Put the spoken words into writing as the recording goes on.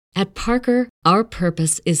At Parker, our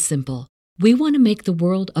purpose is simple. We want to make the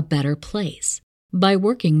world a better place by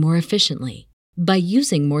working more efficiently, by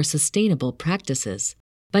using more sustainable practices,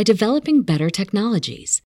 by developing better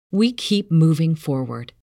technologies. We keep moving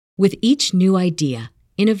forward. With each new idea,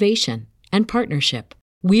 innovation, and partnership,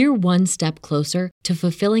 we're one step closer to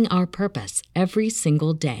fulfilling our purpose every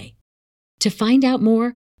single day. To find out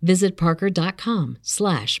more, visit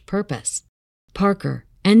parker.com/purpose. Parker,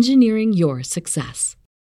 engineering your success.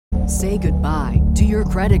 Say goodbye to your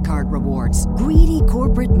credit card rewards. Greedy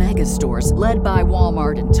corporate mega stores, led by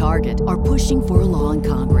Walmart and Target, are pushing for a law in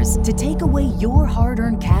Congress to take away your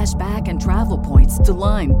hard-earned cash back and travel points to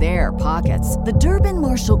line their pockets. The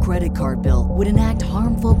Durbin-Marshall credit card bill would enact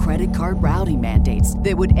harmful credit card routing mandates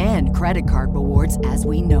that would end credit card rewards as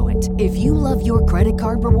we know it. If you love your credit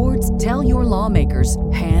card rewards, tell your lawmakers,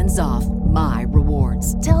 hands off my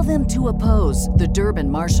rewards. Tell them to oppose the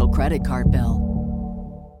Durbin-Marshall credit card bill.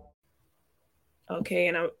 Okay,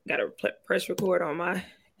 and I gotta press record on my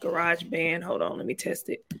GarageBand. Hold on, let me test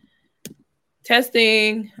it.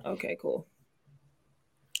 Testing. Okay, cool.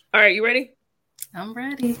 All right, you ready? I'm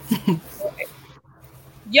ready. Okay.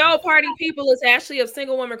 Yo, party people, it's Ashley of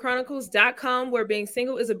SingleWomanChronicles.com, where being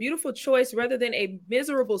single is a beautiful choice rather than a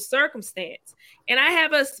miserable circumstance. And I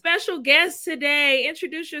have a special guest today.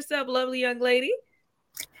 Introduce yourself, lovely young lady.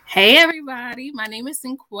 Hey, everybody. My name is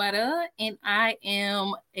Cinquetta, and I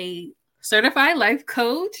am a certified life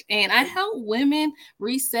coach, and I help women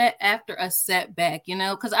reset after a setback,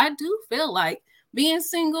 because I do feel like being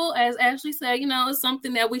single, as Ashley said, is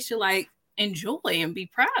something that we should enjoy and be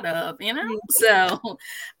proud of, So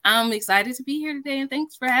I'm excited to be here today, and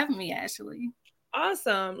thanks for having me, Ashley.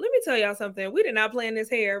 Awesome. Let me tell y'all something. We did not plan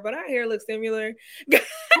this hair, but our hair looks similar.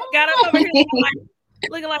 Got us over here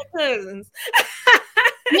looking like cousins.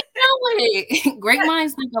 Great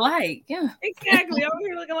minds think alike. Yeah, exactly. Over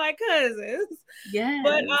here looking like cousins. Yeah.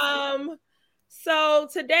 But so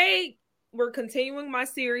today we're continuing my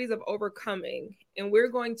series of overcoming, and we're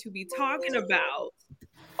going to be talking about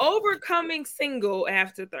overcoming single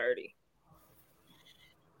after 30.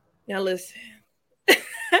 Now listen, I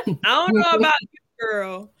don't know about you,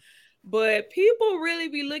 girl, but people really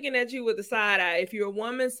be looking at you with a side eye if you're a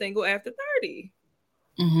woman single after 30.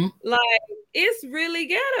 Mm-hmm. It's really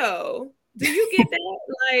ghetto. Do you get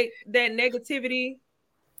that that negativity?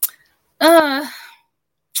 I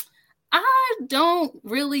don't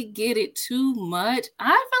really get it too much. I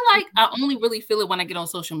feel like I only really feel it when I get on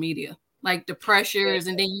social media, like the pressures,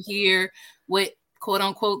 and then you hear what quote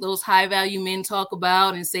unquote those high value men talk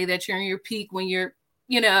about and say that you're in your peak when you're,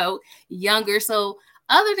 younger. So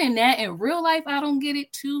other than that, in real life, I don't get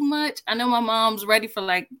it too much. I know my mom's ready for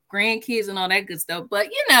grandkids and all that good stuff, but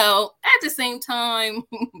at the same time,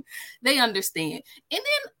 they understand. And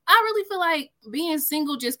then I really feel like being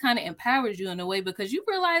single just kind of empowers you in a way, because you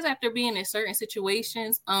realize after being in certain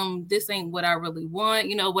situations, this ain't what I really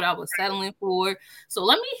want, what I was settling for. So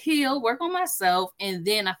let me heal, work on myself, and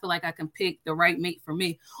then I feel like I can pick the right mate for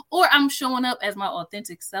me, or I'm showing up as my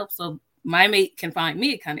authentic self so my mate can find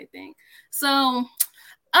me, kind of thing. So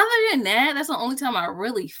other than that, that's the only time I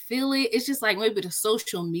really feel it. It's just maybe the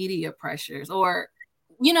social media pressures, or,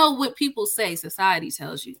 what people say, society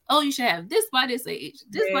tells you, oh, you should have this by this age,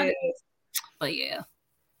 by this. But yeah.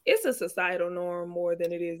 It's a societal norm more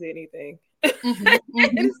than it is anything. Mm-hmm,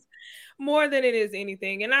 mm-hmm. It's more than it is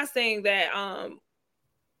anything. And not saying that,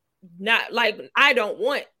 not I don't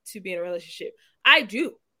want to be in a relationship. I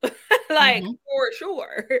do. For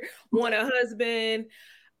sure. Want a husband,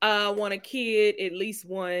 want a kid, at least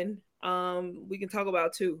one. We can talk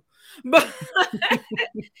about two, but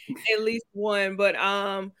at least one. But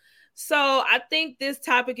so I think this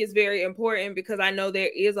topic is very important, because I know there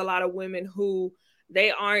is a lot of women who they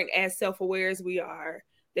aren't as self-aware as we are.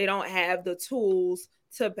 They don't have the tools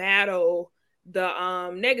to battle the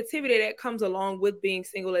negativity that comes along with being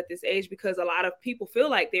single at this age, because a lot of people feel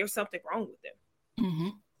like there's something wrong with them. Mm-hmm.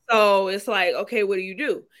 So it's okay, what do you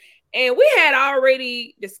do? And we had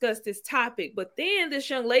already discussed this topic, but then this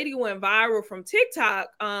young lady went viral from TikTok.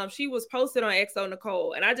 She was posted on XO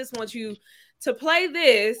Nicole, and I just want you to play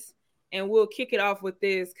this, and we'll kick it off with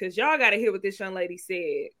this, because y'all got to hear what this young lady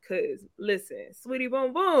said. Because listen, sweetie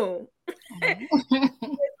boom boom,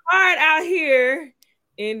 it's hard out here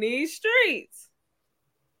in these streets.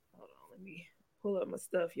 Hold on, let me pull up my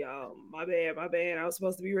stuff, y'all. My bad. I was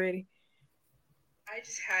supposed to be ready. I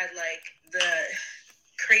just had the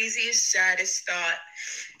craziest, saddest thought.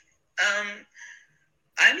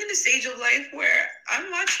 I'm in a stage of life where I'm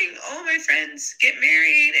watching all my friends get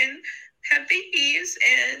married and have babies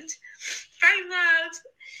and find love,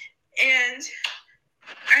 and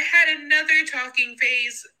I had another talking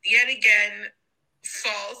phase yet again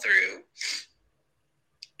fall through.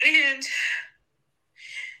 And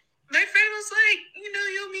my friend was like,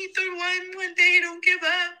 you'll meet the one day, don't give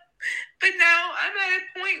up. But now I'm at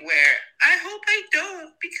a point where I hope I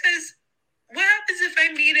don't, because what happens if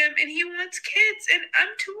I meet him and he wants kids and I'm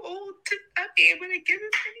too old to not be able to give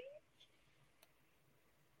him any?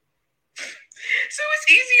 So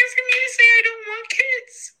it's easier for me to say I don't want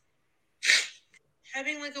kids.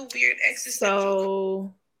 Having like a weird existential.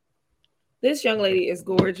 So this young lady is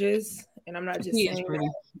gorgeous, and I'm not just saying pretty.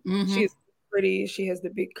 Mm-hmm. She's pretty. She has the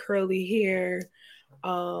big curly hair.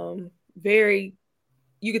 Very,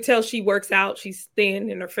 you could tell she works out. She's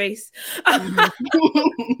thin in her face.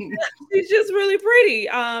 Mm-hmm. She's just really pretty,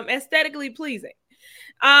 aesthetically pleasing.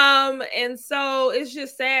 And so it's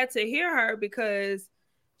just sad to hear her because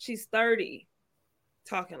she's 30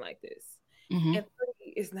 talking like this. Mm-hmm. And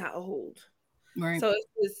 30 is not old. Right. So it's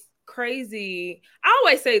just crazy. I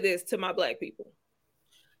always say this to my Black people.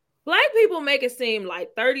 Black people make it seem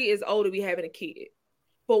like 30 is old to be having a kid.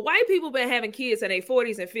 But white people been having kids in their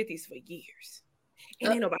 40s and 50s for years.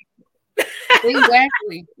 And ain't nobody.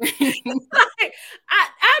 Exactly.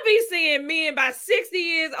 I be seeing men by 60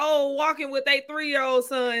 years old walking with a 3-year-old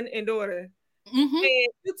son and daughter. Mm-hmm. And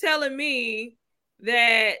you telling me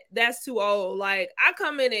that that's too old. Like, I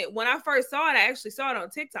commented when I first saw it, I actually saw it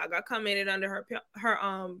on TikTok. I commented under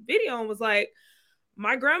her video and was like,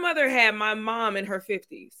 my grandmother had my mom in her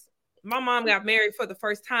 50s. My mom got married for the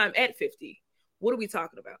first time at 50. What are we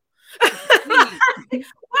talking about? Why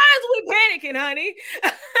is we panicking, honey?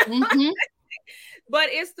 Mm-hmm. But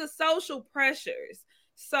it's the social pressures.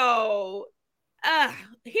 So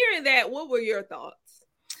hearing that, what were your thoughts?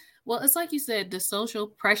 Well, it's like you said, the social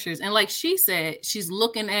pressures. And like she said, she's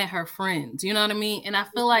looking at her friends. You know what I mean? And I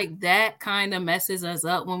feel like that kind of messes us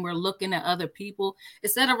up when we're looking at other people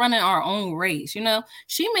instead of running our own race.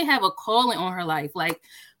 She may have a calling on her life. Like,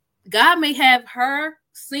 God may have her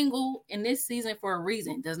single in this season for a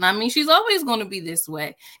reason. Does not mean she's always going to be this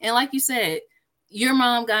way. And like you said, your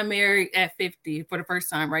mom got married at 50 for the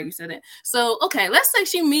first time, right? You said that. So, okay, let's say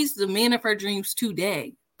she meets the man of her dreams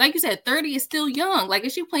today. Like you said, 30 is still young. Like,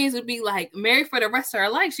 if she plans to be like married for the rest of her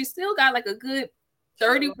life, she still got like a good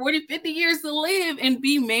 30, 40, 50 years to live and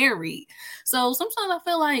be married. So sometimes I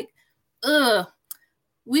feel like,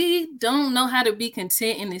 we don't know how to be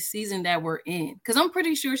content in this season that we're in. Because I'm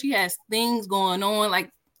pretty sure she has things going on.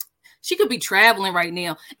 Like, she could be traveling right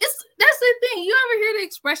now. That's the thing. You ever hear the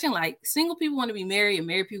expression like single people want to be married and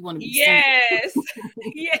married people want to be single?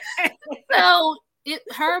 Yes. So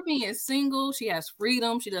her being single, she has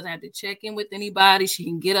freedom. She doesn't have to check in with anybody. She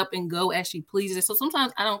can get up and go as she pleases. So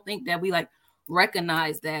sometimes I don't think that we like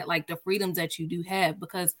recognize that, like the freedoms that you do have,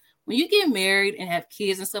 because when you get married and have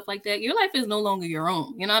kids and stuff like that, your life is no longer your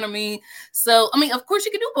own. You know what I mean? So, I mean, of course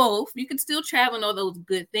you can do both. You can still travel and all those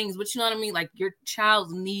good things, but you know what I mean? Like, your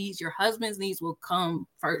child's needs, your husband's needs will come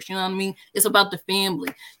first. You know what I mean? It's about the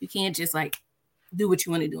family. You can't just like do what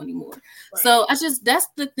you want to do anymore. Right. So that's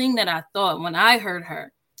the thing that I thought when I heard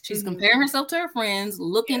her. She's comparing herself to her friends,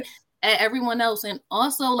 looking at everyone else. And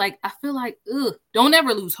also, like, I feel like, don't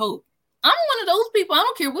ever lose hope. I'm one of those people. I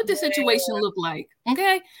don't care what the situation look like.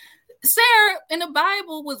 Okay. Sarah in the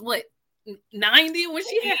Bible was what, 90 when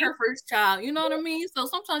she had her first child. You know what I mean? So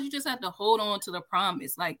sometimes you just have to hold on to the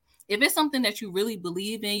promise. Like, if it's something that you really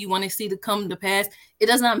believe in, you want to see to come to pass, it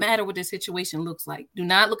does not matter what the situation looks like. Do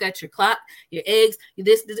not look at your clock, your eggs,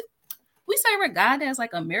 this. We serve a God that's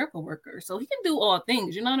like a miracle worker. So he can do all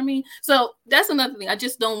things. You know what I mean? So that's another thing. I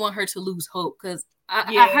just don't want her to lose hope, because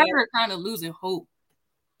I heard her kind of losing hope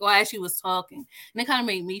while she was talking, and it kind of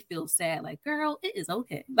made me feel sad. Like, girl, it is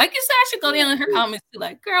okay. Like you said, I should go down in her comments too.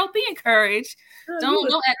 Like, girl, be encouraged.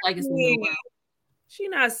 Don't act like it's no way. She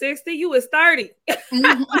not 60. You is 30.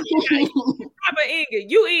 Papa Inga,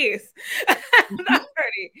 you is not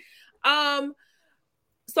 30.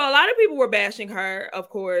 So a lot of people were bashing her. Of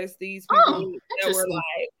course, these people that were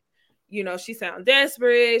like, she sounds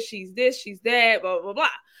desperate. She's this, she's that, blah blah blah.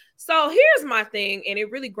 So here's my thing, and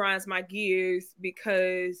it really grinds my gears,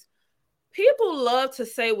 because people love to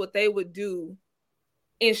say what they would do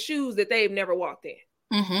in shoes that they've never walked in.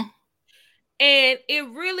 Mm-hmm. And it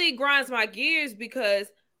really grinds my gears, because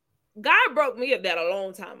God broke me of that a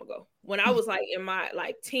long time ago. When I was like in my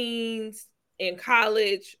like teens, in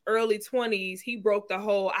college, early 20s, he broke the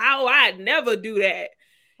whole, I'd never do that.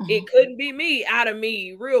 It couldn't be me out of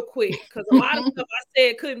me real quick, because a lot of stuff I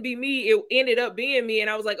said couldn't be me. It ended up being me. And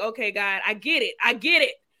I was like, okay, God, I get it.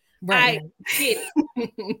 Right. I get it.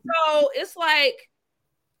 So it's like,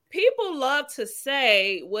 people love to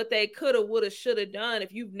say what they could have, would have, should have done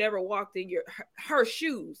if you've never walked in her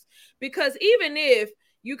shoes. Because even if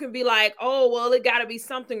you can be like, oh, well, it got to be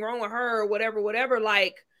something wrong with her or whatever.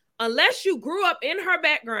 Like, unless you grew up in her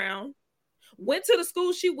background, went to the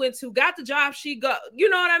school she went to, got the job she got, you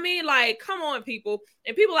know what I mean? Like, come on, people.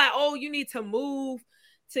 And people like, oh, you need to move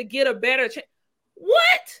to get a better chance.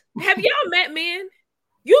 What? Have y'all met men?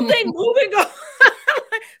 You think moving go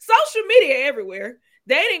social media everywhere.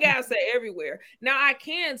 Dating apps are everywhere. Now, I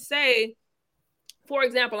can say, for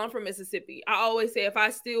example, I'm from Mississippi. I always say if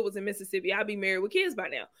I still was in Mississippi, I'd be married with kids by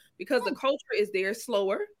now because the culture is there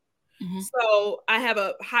slower. Mm-hmm. So I have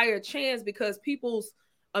a higher chance because people's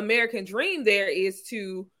American dream there is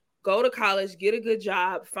to go to college, get a good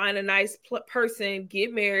job, find a nice person,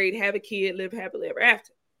 get married, have a kid, live happily ever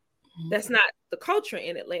after. Mm-hmm. That's not the culture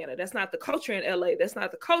in Atlanta. That's not the culture in LA. That's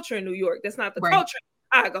not the culture in New York. That's not the culture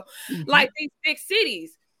in Chicago. Mm-hmm. Like these big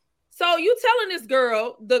cities. So you telling this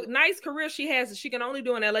girl the nice career she has that she can only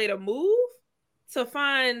do in LA to move to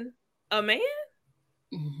find a man?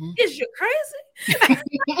 Mm-hmm. Is you crazy?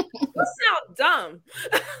 You sound dumb.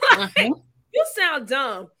 You sound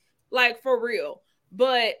dumb, like for real.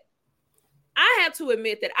 But I have to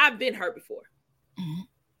admit that I've been her before. Mm-hmm.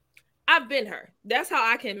 I've been her. That's how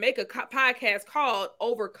I can make a podcast called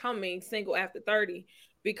Overcoming Single After 30,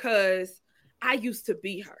 because I used to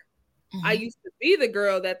be her. Mm-hmm. I used to be the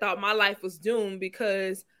girl that thought my life was doomed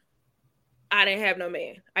because I didn't have no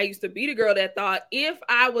man. I used to be the girl that thought if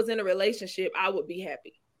I was in a relationship, I would be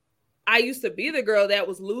happy. I used to be the girl that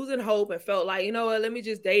was losing hope and felt like, you know what, let me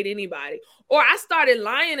just date anybody. Or I started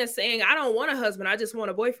lying and saying, I don't want a husband. I just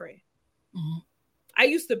want a boyfriend. Mm-hmm. I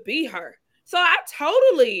used to be her. So I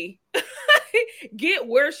totally get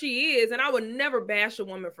where she is. And I would never bash a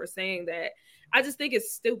woman for saying that. I just think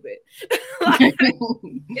it's stupid. Like,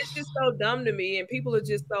 it's just so dumb to me. And people are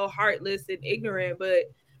just so heartless and ignorant. But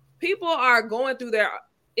people are going through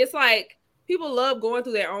it's like people love going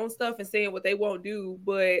through their own stuff and saying what they won't do.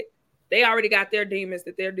 But they already got their demons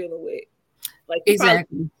that they're dealing with. Like,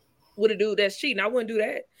 exactly. With a dude that's cheating, I wouldn't do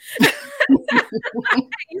that.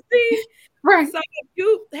 You see? Right. So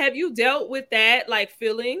have you dealt with that, like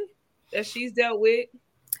feeling that she's dealt with?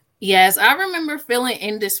 Yes, I remember feeling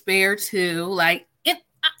in despair too. Like, and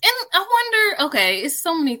I wonder, okay, it's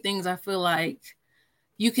so many things I feel like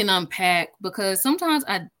you can unpack, because sometimes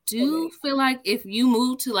I do feel like if you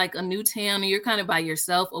move to like a new town and you're kind of by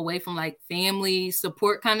yourself, away from like family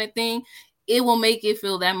support kind of thing, it will make it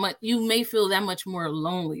feel that much, you may feel that much more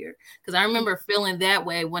lonelier. Because I remember feeling that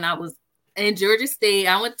way when I was in Georgia State.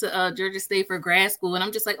 I went to Georgia State for grad school, and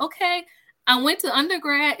I'm just like, okay, I went to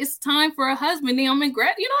undergrad. It's time for a husband. Now I'm in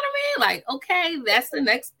grad. You know what I mean? Like, okay, that's the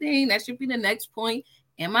next thing. That should be the next point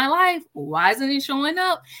in my life. Why isn't it showing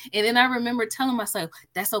up? And then I remember telling myself,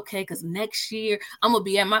 that's okay, because next year I'm going to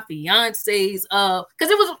be at my fiance's. Because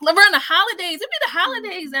it was around the holidays. It'd be the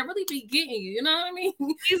holidays that really be getting you. You know what I mean?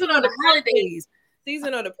 Season of the holidays.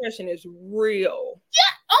 Season of depression is real.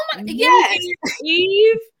 Yeah. Oh my. Yes.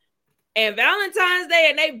 Eve and Valentine's Day,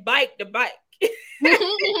 and they bike the bike.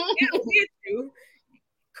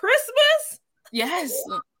 Christmas, yes.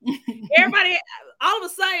 Everybody, all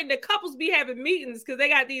of a sudden, the couples be having meetings because they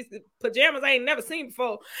got these pajamas I ain't never seen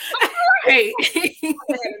before. Right?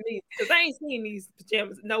 Because I ain't seen these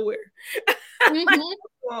pajamas nowhere.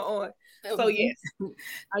 Mm-hmm. So yes,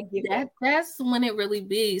 I get that. That's when it really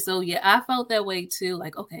be. So yeah, I felt that way too.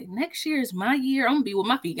 Like, okay, next year is my year. I'm gonna be with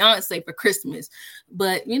my fiance for Christmas.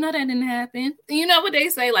 But you know that didn't happen. You know what they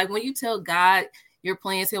say? Like, when you tell God your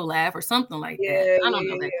plans, he'll laugh or something like that. I don't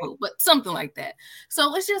know that quote, but something like that.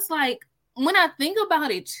 So it's just like, when I think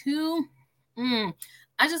about it too,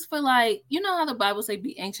 I just feel like, you know how the Bible say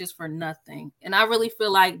be anxious for nothing. And I really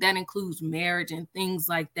feel like that includes marriage and things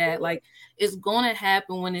like that. Like, it's going to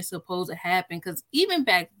happen when it's supposed to happen. Because even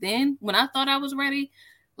back then, when I thought I was ready,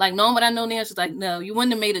 like, knowing what I know now, she's like, no, you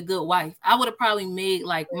wouldn't have made a good wife. I would have probably made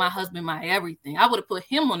like my husband my everything. I would have put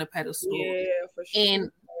him on the pedestal. Yeah, for sure.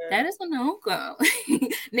 And that is a no-go.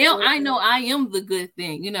 Now I know I am the good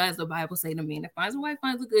thing, you know, as the Bible say, to me, and if finds a wife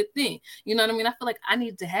finds a good thing. You know what I mean? I feel like I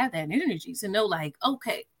need to have that energy to know, like,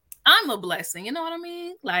 okay, I'm a blessing. You know what I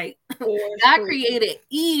mean? Like, God created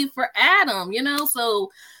Eve for Adam, you know? So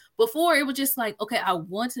before, it was just like, okay, I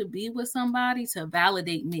want to be with somebody to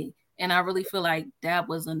validate me. And I really feel like that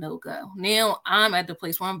was a no-go. Now I'm at the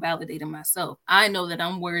place where I'm validating myself. I know that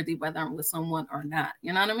I'm worthy whether I'm with someone or not.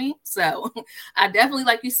 You know what I mean? So I definitely,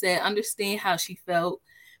 like you said, understand how she felt,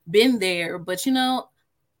 been there. But, you know,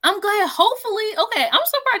 I'm glad, hopefully, okay, I'm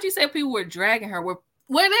surprised you said people were dragging her. Were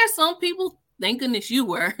there some people, thank goodness you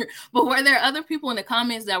were, but were there other people in the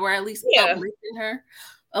comments that were at least uplifting her?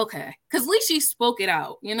 Okay. Because at least she spoke it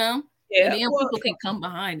out, you know? Yeah. And then people can come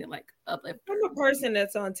behind it, like uplift. I'm a person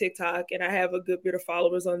that's on TikTok and I have a good bit of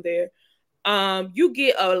followers on there. You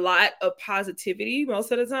get a lot of positivity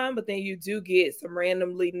most of the time, but then you do get some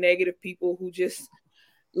randomly negative people who just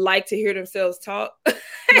like to hear themselves talk.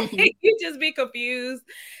 You just be confused.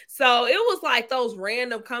 So it was like those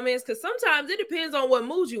random comments, because sometimes it depends on what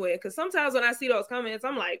mood you in. Because sometimes when I see those comments,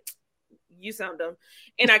 I'm like, you sound dumb,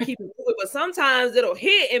 and I keep it moving. But sometimes it'll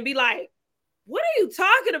hit and be like, what are you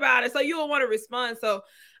talking about? And so you don't want to respond. So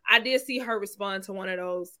I did see her respond to one of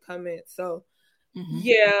those comments. So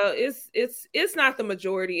yeah, it's not the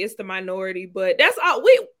majority, it's the minority. But that's all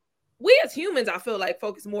we as humans, I feel like,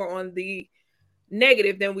 focus more on the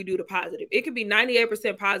negative than we do the positive. It could be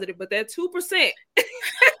 98% positive, but that 2%.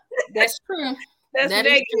 That's true. That's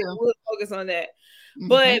negative. We'll focus on that.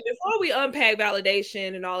 But before we unpack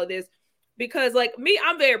validation and all of this, because like me,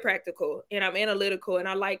 I'm very practical and I'm analytical, and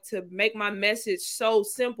I like to make my message so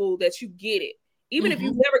simple that you get it. Even if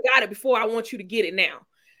you've never got it before, I want you to get it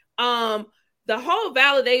now. The whole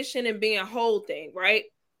validation and being whole thing, right?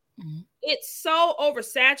 It's so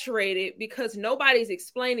oversaturated because nobody's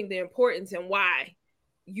explaining the importance and why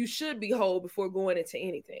you should be whole before going into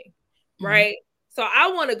anything, right? So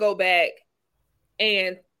I want to go back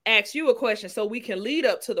and ask you a question so we can lead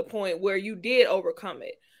up to the point where you did overcome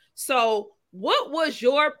it. So what was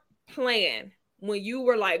your plan when you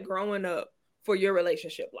were like growing up for your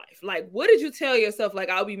relationship life? Like, what did you tell yourself? Like,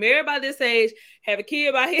 I'll be married by this age, have a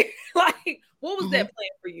kid by here. Like, what was that plan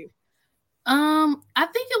for you? I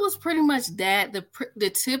think it was pretty much that the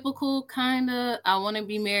typical kind of, I want to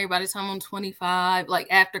be married by the time I'm 25, like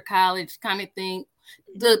after college kind of thing.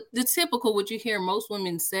 The typical, what you hear most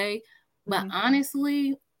women say. But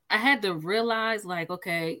honestly, I had to realize, like,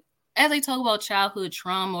 okay, as they talk about childhood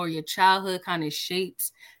trauma, or your childhood kind of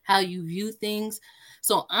shapes how you view things.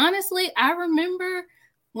 So honestly, I remember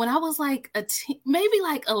when I was like maybe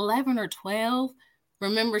like 11 or 12,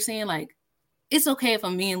 remember saying like, it's okay if a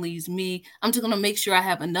man leaves me. I'm just going to make sure I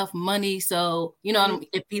have enough money. So, you know,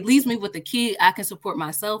 if he leaves me with a kid, I can support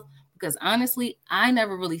myself. Because honestly, I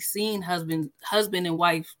never really seen husband and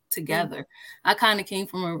wife together. I kind of came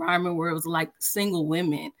from an environment where it was like single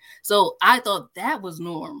women. So I thought that was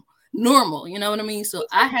normal. You know what I mean? So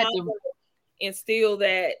I had to instill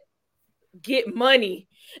that, get money.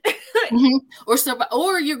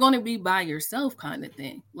 Or you're going to be by yourself kind of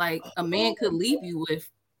thing. Like a man could leave you with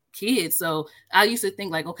kids. So I used to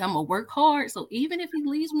think like, okay, I'm gonna work hard. So even if he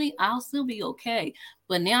leaves me, I'll still be okay.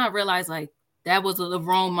 But now I realize like that was the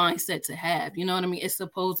wrong mindset to have. You know what I mean? It's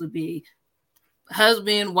supposed to be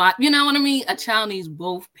husband, wife, you know what I mean? A child needs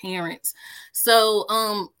both parents.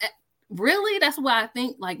 So really, that's why I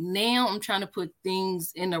think like now I'm trying to put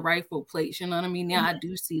things in the rightful place. You know what I mean? Now I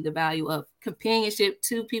do see the value of companionship,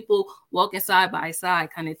 two people walking side by side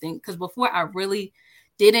kind of thing. Because before I really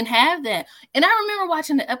didn't have that. And I remember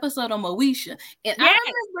watching the episode on Moesha. And I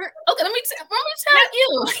remember, okay, let me tell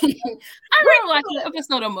you. I remember watching the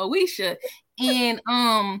episode of Moesha. And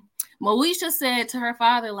Moesha said to her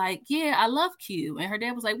father, like, yeah, I love Q. And her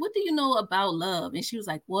dad was like, what do you know about love? And she was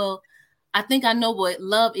like, well, I think I know what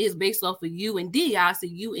love is based off of you and D. I see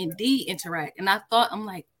you and D interact. And I thought, I'm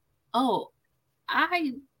like, oh,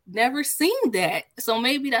 I never seen that. So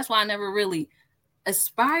maybe that's why I never really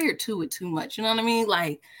aspired to it too much. You know what I mean?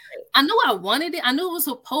 Like, I knew I wanted it. I knew it was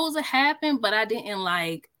supposed to happen, but I didn't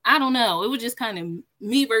like, I don't know. It was just kind of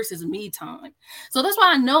me versus me time. So that's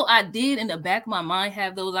why I know I did in the back of my mind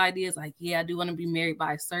have those ideas. Like, yeah, I do want to be married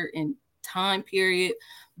by a certain time period.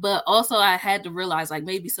 But also I had to realize like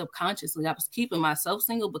maybe subconsciously I was keeping myself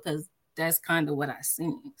single because that's kind of what I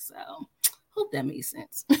seen. So hope that made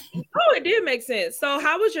sense. Oh, it did make sense. So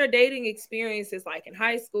how was your dating experiences like in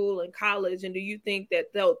high school and college? And do you think that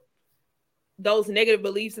those negative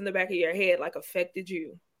beliefs in the back of your head like affected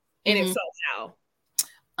you? And if so,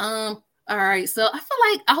 how? All right. So I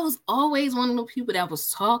feel like I was always one of the people that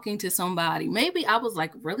was talking to somebody. Maybe I was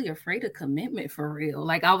like really afraid of commitment for real.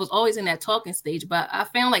 Like I was always in that talking stage, but I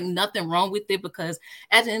found like nothing wrong with it because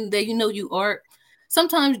at the end of the day, you know, you are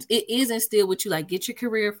sometimes it is instilled with you, like get your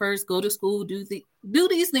career first, go to school, do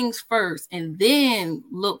these things first, and then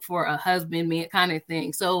look for a husband, man, kind of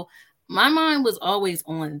thing. So my mind was always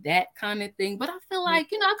on that kind of thing, but I feel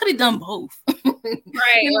like, you know, I could have done both.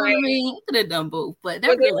 Right, you know right. what I mean? I could have done both, but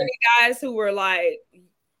were there any guys who were like,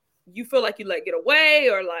 you feel like you let get away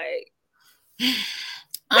or like?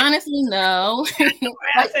 Honestly, no.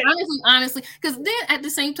 Like, honestly, because then at the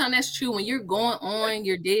same time, that's true. When you're going on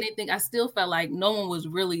your dating thing, I still felt like no one was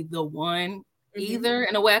really the one either.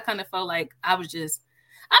 In a way, I kind of felt like I was just,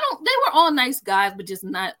 they were all nice guys, but just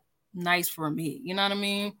not nice for me. You know what I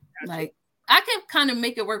mean? Like, I can kind of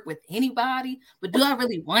make it work with anybody, but do I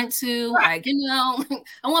really want to? Like, you know,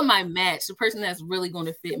 I want my match, the person that's really going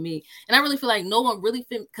to fit me. And I really feel like no one really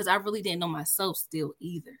fit, because I really didn't know myself still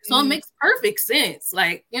either. So it makes perfect sense,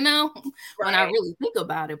 like, you know, when I really think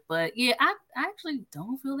about it. But yeah, I actually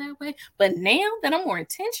don't feel that way. But now that I'm more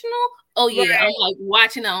intentional, I'm like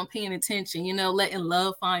watching out and paying attention, you know, letting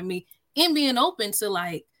love find me and being open to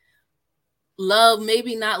like love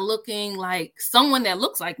maybe not looking like someone that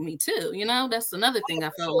looks like me too, you know. That's another thing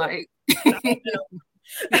I felt like.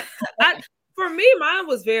 For me, mine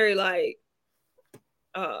was very like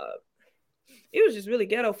it was just really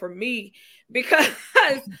ghetto for me, because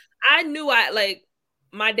I knew like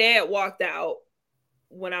my dad walked out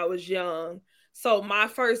when I was young, so my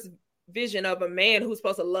first vision of a man who's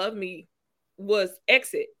supposed to love me was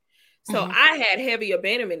exit. So I had heavy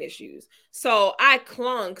abandonment issues. So I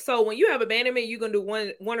clung. So when you have abandonment, you're going to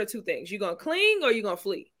do one or two things. You're going to cling or you're going to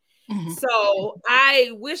flee. So I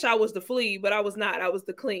wish I was the flee, but I was not. I was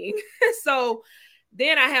the cling. So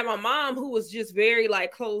then I had my mom, who was just very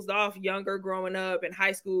like closed off, younger, growing up in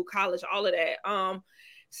high school, college, all of that.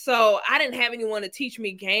 So I didn't have anyone to teach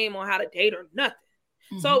me game on how to date or nothing.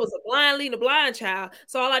 So it was a blind leading a blind child.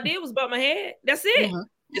 So all I did was butt my head. That's it.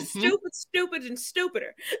 Just stupid, and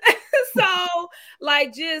stupider. So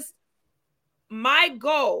like, just my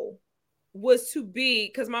goal was to be,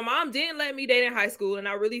 because my mom didn't let me date in high school, and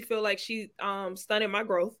I really feel like she stunted my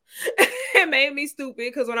growth and made me stupid,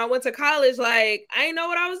 because when I went to college, like, I didn't know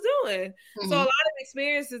what I was doing. So a lot of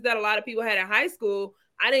experiences that a lot of people had in high school,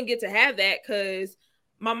 I didn't get to have that, because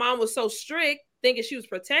my mom was so strict, thinking she was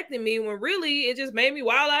protecting me, when really it just made me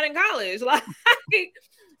wild out in college. Like,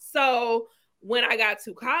 so when I got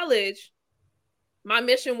to college, my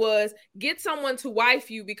mission was get someone to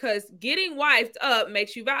wife you, because getting wifed up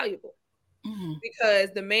makes you valuable. Because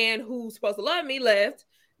the man who's supposed to love me left,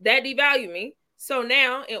 that devalued me. So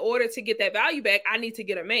now, in order to get that value back, I need to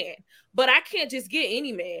get a man. But I can't just get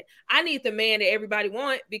any man. I need the man that everybody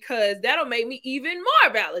wants, because that'll make me even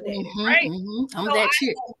more validated, right? I'm so that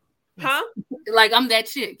chick. Like, I'm that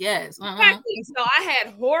chick, yes. Exactly. So I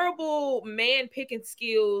had horrible man picking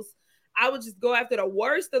skills. I would just go after the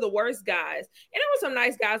worst of the worst guys. And there were some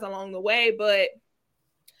nice guys along the way, but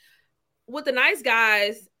with the nice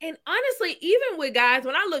guys, and honestly, even with guys,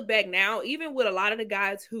 when I look back now, even with a lot of the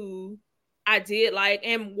guys who I did like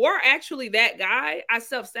and were actually that guy, I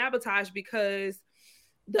self-sabotaged because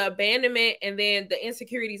the abandonment and then the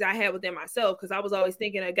insecurities I had within myself, because I was always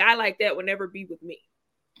thinking a guy like that would never be with me.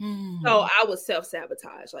 So I was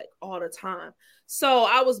self-sabotage like all the time. So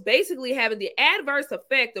I was basically having the adverse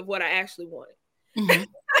effect of what I actually wanted.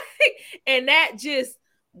 And that just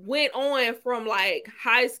went on from like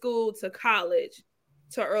high school to college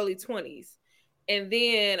to early 20s. And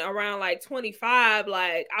then around like 25,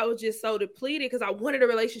 like I was just so depleted because I wanted a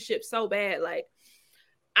relationship so bad. Like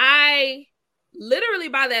I literally,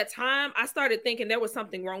 by that time, I started thinking there was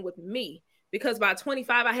something wrong with me. Because by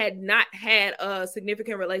 25, I had not had a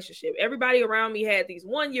significant relationship. Everybody around me had these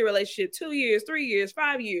 1 year relationship, 2 years, 3 years,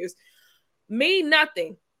 5 years. Me,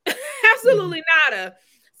 nothing. Absolutely nada.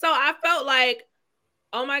 So I felt like,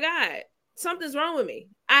 oh my God, something's wrong with me.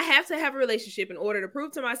 I have to have a relationship in order to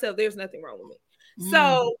prove to myself there's nothing wrong with me.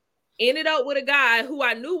 So ended up with a guy who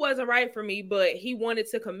I knew wasn't right for me, but he wanted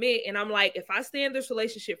to commit. And I'm like, if I stay in this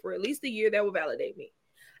relationship for at least a year, that will validate me.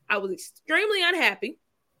 I was extremely unhappy.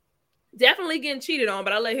 Definitely getting cheated on,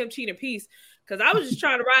 but I let him cheat in peace because I was just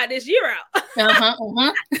trying to ride this year out.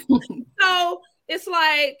 So it's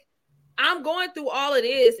like I'm going through all of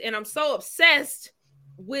this and I'm so obsessed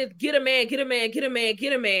with get a man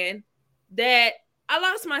that I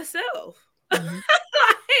lost myself. But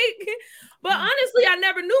honestly, I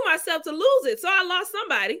never knew myself to lose it. So I lost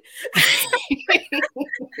somebody.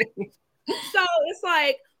 So it's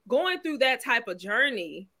like going through that type of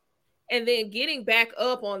journey and then getting back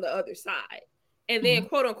up on the other side and then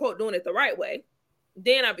quote unquote doing it the right way.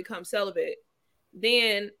 Then I become celibate.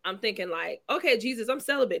 Then I'm thinking like, okay, Jesus, I'm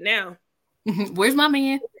celibate now. Where's my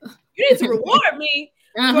man? You need to reward me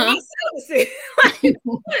for my celibacy. Like,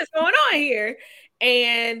 what is going on here?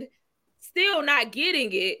 And still not getting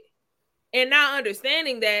it and not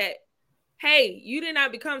understanding that, hey, you did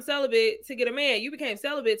not become celibate to get a man. You became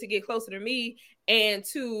celibate to get closer to me and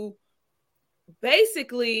to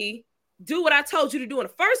basically do what I told you to do in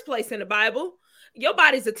the first place in the Bible. Your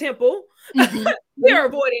body's a temple. We're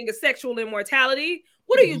avoiding a sexual immortality.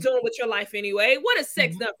 What are you doing with your life anyway? What has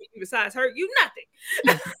sex done for you besides hurt you?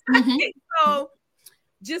 Nothing. So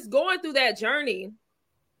just going through that journey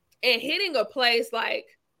and hitting a place like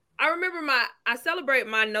I remember I celebrate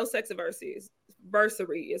my no sex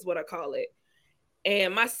anniversary is what I call it.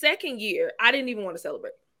 And my second year, I didn't even want to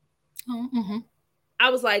celebrate. Mm-hmm. I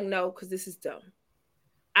was like, no, because this is dumb.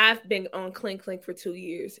 I've been on Clink Clink for 2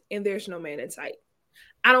 years and there's no man in sight.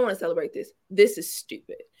 I don't want to celebrate this. This is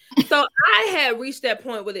stupid. So I had reached that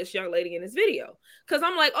point with this young lady in this video because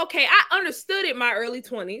I'm like, okay, I understood it in my early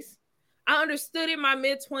 20s. I understood it in my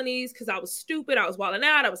mid 20s because I was stupid. I was wilding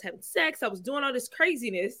out. I was having sex. I was doing all this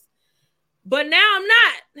craziness. But now I'm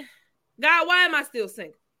not. God, why am I still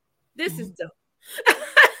single? This is dumb.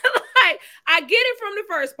 Like, I get it from the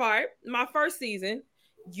first part, my first season.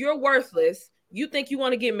 You're worthless. You think you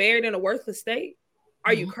want to get married in a worthless state?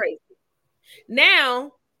 Are you crazy?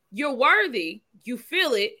 Now you're worthy. You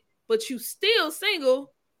feel it, but you still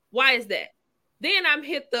single. Why is that? Then I'm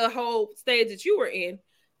hit the whole stage that you were in.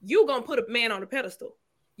 You gonna put a man on a pedestal.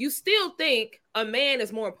 You still think a man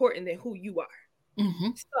is more important than who you are. Mm-hmm.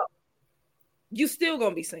 So you still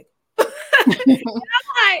gonna be single. And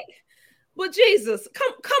I'm like, but Jesus,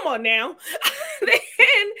 come on now.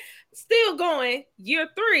 Then still going year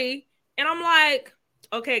 3, and I'm like,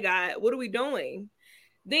 okay, God, what are we doing?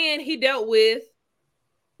 Then he dealt with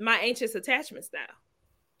my anxious attachment style,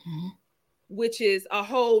 which is a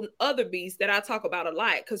whole other beast that I talk about a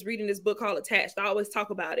lot because reading this book called Attached, I always talk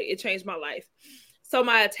about it. It changed my life. So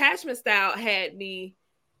my attachment style had me,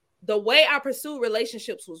 the way I pursued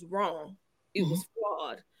relationships was wrong. It was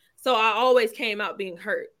flawed. So I always came out being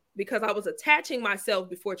hurt because I was attaching myself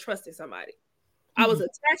before trusting somebody. I was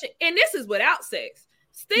attaching, and this is without sex,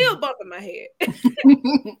 still bumping my head.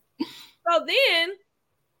 So then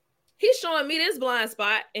he's showing me this blind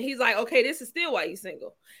spot, and he's like, okay, this is still why you're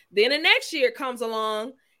single. Then the next year comes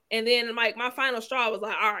along, and then like my final straw was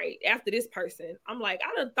like, all right, after this person, I'm like,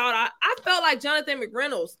 I felt like Jonathan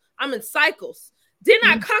McReynolds. I'm in cycles. Didn't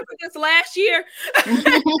I conquer this last year?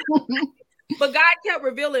 But God kept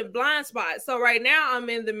revealing blind spots. So right now I'm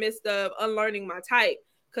in the midst of unlearning my type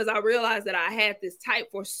because I realized that I had this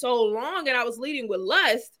type for so long and I was leading with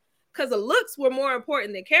lust because the looks were more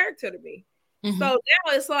important than character to me. So now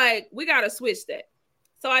it's like, we got to switch that.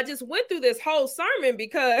 So I just went through this whole sermon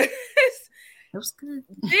because That's good.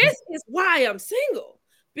 This is why I'm single.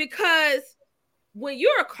 Because when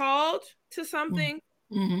you're called to something,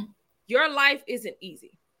 your life isn't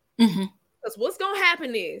easy. Because what's going to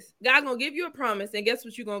happen is God's going to give you a promise, and guess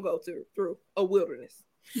what you're going to go through? A wilderness.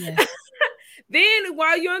 Yes. Then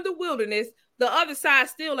while you're in the wilderness, the other side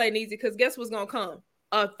still ain't easy because guess what's going to come?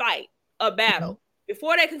 A fight, a battle.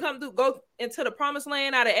 Before they can go into the promised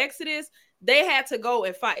land out of Exodus, they had to go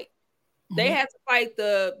and fight. They had to fight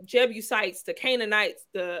the Jebusites, the Canaanites,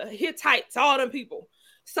 the Hittites, all them people.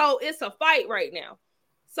 So it's a fight right now.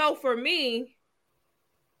 So for me,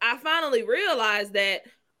 I finally realized that,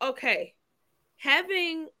 okay,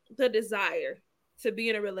 having the desire to be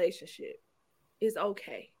in a relationship is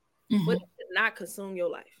okay, but it should not consume your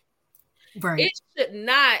life. Right. It should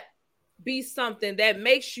not be something that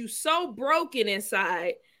makes you so broken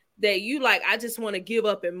inside that you like, I just want to give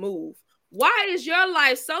up and move. Why is your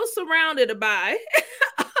life so surrounded by,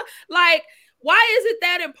 like, why is it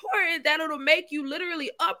that important that it'll make you literally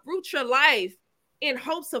uproot your life in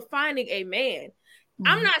hopes of finding a man?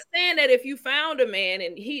 I'm not saying that if you found a man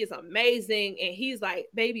and he is amazing and he's like,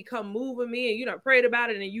 baby, come move with me, and you done prayed about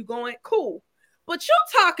it and you going, cool. But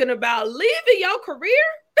you're talking about leaving your career?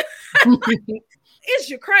 Is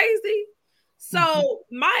you crazy? So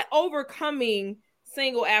my overcoming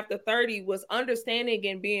single after 30 was understanding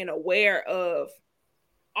and being aware of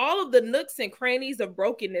all of the nooks and crannies of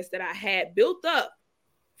brokenness that I had built up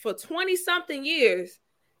for 20 something years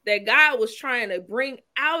that God was trying to bring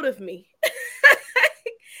out of me.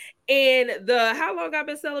 And how long I've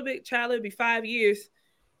been celibate, child, it'll be 5 years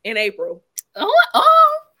in April.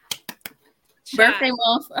 Oh. Birthday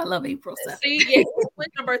month. I love April 7th. See, yeah,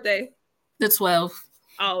 when's your birthday? The 12th.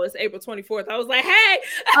 Oh, it's April 24th. I was like, hey.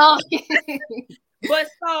 Oh. But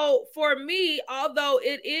so for me, although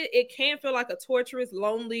it can feel like a torturous,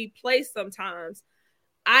 lonely place sometimes,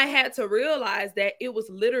 I had to realize that it was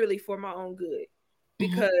literally for my own good.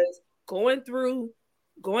 Because going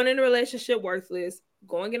in a relationship worthless,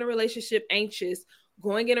 going in a relationship anxious,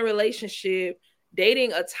 going in a relationship,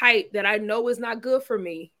 dating a type that I know is not good for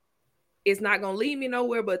me, is not going to lead me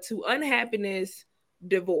nowhere but to unhappiness,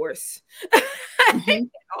 divorce,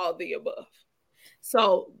 all the above.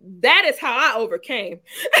 So that is how I overcame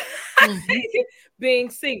being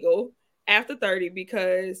single after 30,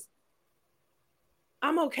 because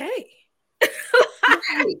I'm okay.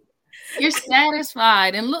 You're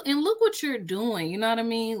satisfied, and look what you're doing. You know what I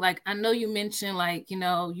mean? Like, I know you mentioned, like, you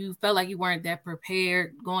know, you felt like you weren't that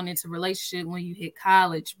prepared going into a relationship when you hit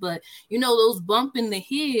college, but you know, those bump in the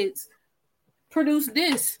heads produce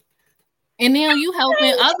this, and now you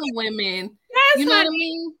helping other women. You know what I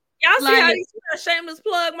mean? Y'all see like, how these shameless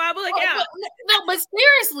plug my book out? But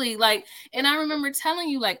seriously, like, and I remember telling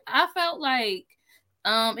you, like, I felt like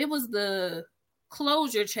it was the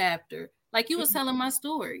closure chapter. Like, you was telling my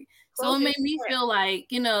story. So it made me feel like,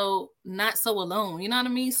 you know, not so alone. You know what I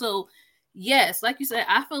mean? So yes, like you said,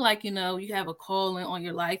 I feel like, you know, you have a calling on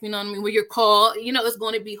your life. You know what I mean? Where you're called, you know, it's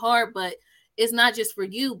going to be hard, but it's not just for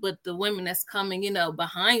you, but the women that's coming, you know,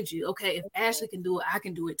 behind you. Okay, if Ashley can do it, I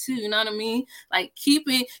can do it too. You know what I mean? Like,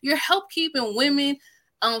 keeping women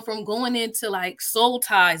from going into like soul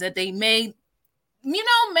ties that they may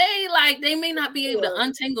not be able to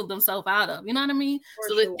untangle themselves out of. You know what I mean?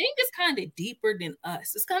 So the thing is kind of deeper than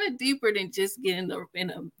us. It's kind of deeper than just getting in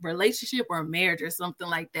a relationship or a marriage or something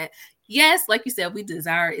like that. Yes, like you said, we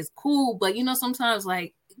desire is cool, but you know, sometimes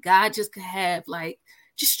like God just could have like,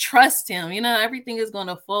 just trust him. You know, everything is going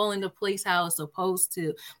to fall into place how it's supposed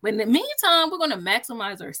to. But in the meantime, we're going to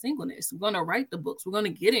maximize our singleness. We're going to write the books. We're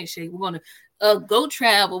going to get in shape. We're going to go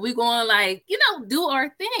travel. We're going to, like, you know, do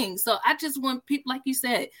our thing. So I just want people, like you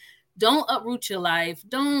said, don't uproot your life.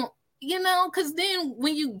 Don't, you know, because then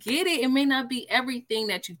when you get it, it may not be everything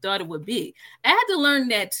that you thought it would be. I had to learn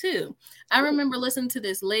that too. I remember listening to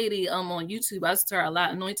this lady on YouTube. I listen to her a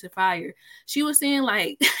lot, Anointed Fire. She was saying,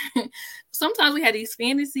 like, sometimes we had these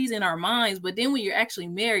fantasies in our minds, but then when you're actually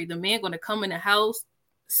married, the man going to come in the house,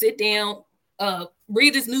 sit down,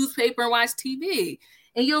 read his newspaper and watch TV.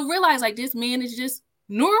 And you'll realize, like, this man is just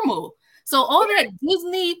normal. So all that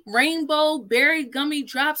Disney rainbow berry gummy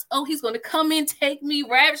drops, oh, he's going to come in, take me,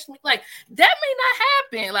 ravish me. Like, that may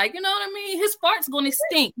not happen. Like, you know what I mean? His fart's going to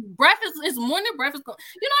stink. Breath is morning breath is going,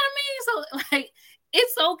 you know what I mean? So, like,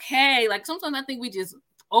 it's okay. Like, sometimes I think we just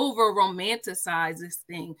over romanticize this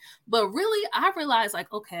thing. But really, I realized,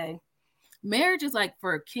 like, okay, marriage is like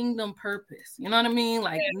for a kingdom purpose. You know what I mean?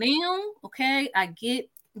 Like, now, okay, I get,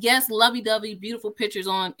 yes, lovey-dovey, beautiful pictures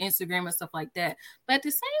on Instagram and stuff like that. But at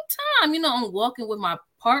the same time, you know, I'm walking with my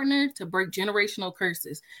partner to break generational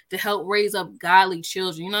curses, to help raise up godly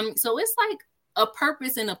children. You know what I mean? So it's like a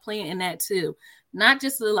purpose and a plan in that too. Not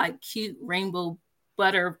just the like cute rainbow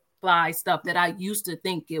butterfly stuff that I used to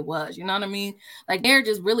think it was. You know what I mean? Like, they're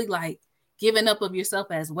just really like giving up of yourself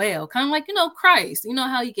as well. Kind of like, you know, Christ. You know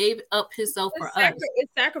how he gave up himself for us.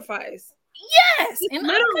 It's sacrifice. Yes, and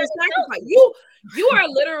literal sacrifice. You are a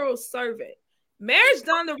literal servant. Marriage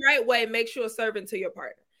done the right way makes you a servant to your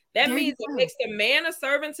partner. That means it makes the man a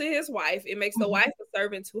servant to his wife. It makes the wife a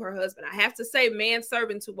servant to her husband. I have to say man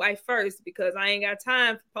servant to wife first, because I ain't got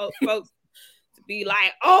time for folks to be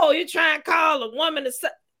like, oh, you're trying to call a woman a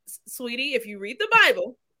sweetie. If you read the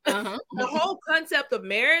Bible, the whole concept of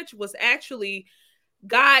marriage was actually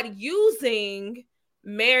God using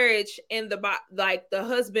marriage and the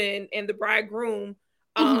husband and the bridegroom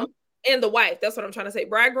and the wife. That's what I'm trying to say.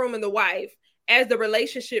 Bridegroom and the wife as the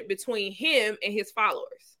relationship between him and his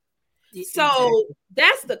followers. So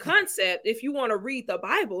that's the concept if you want to read the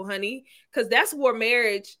Bible, honey, because that's where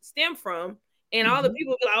marriage stemmed from. And all the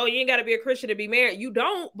people be like, oh, you ain't got to be a Christian to be married. You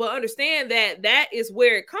don't, but understand that that is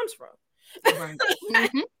where it comes from. Right.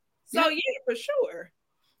 So yeah, for sure.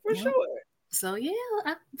 For sure. So yeah,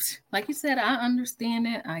 like you said, I understand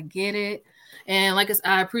it. I get it. And like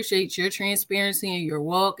I appreciate your transparency and your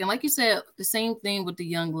walk. And like you said, the same thing with the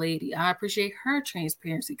young lady. I appreciate her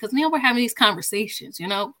transparency, because now we're having these conversations, you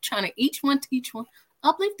know, trying to each one teach one,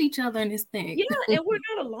 uplift each other in this thing. Yeah, and we're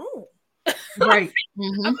not alone. Right. I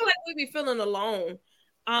feel like we be feeling alone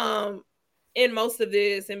in most of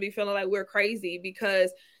this and be feeling like we're crazy,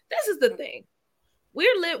 because this is the thing. We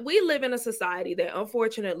live in a society that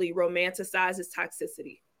unfortunately romanticizes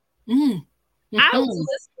toxicity. I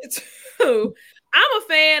was listening to, I'm a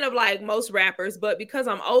fan of like most rappers, but because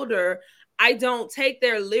I'm older, I don't take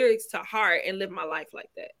their lyrics to heart and live my life like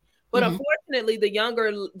that. But unfortunately, the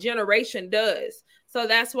younger generation does. So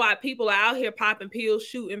that's why people are out here popping pills,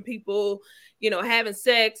 shooting people, you know, having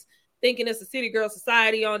sex, thinking it's a city girl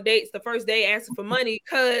society on dates the first day, asking for money,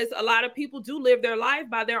 because a lot of people do live their life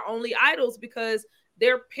by their only idols, because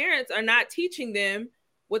their parents are not teaching them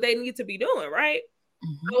what they need to be doing, right?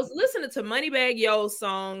 I was listening to Moneybagg Yo's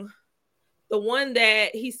song, the one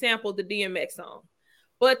that he sampled the DMX song.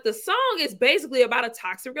 But the song is basically about a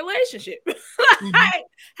toxic relationship. Like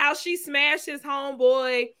how she smashed his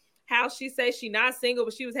homeboy, how she says she not single,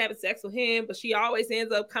 but she was having sex with him, but she always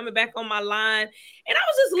ends up coming back on my line. And I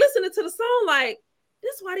was just listening to the song like,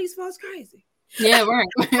 this is why these folks crazy. Yeah, right.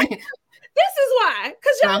 This is why.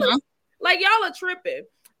 Because y'all y'all are tripping.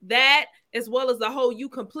 That as well as the whole you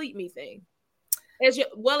complete me thing. As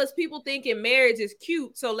well as people thinking marriage is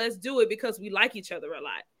cute, so let's do it because we like each other a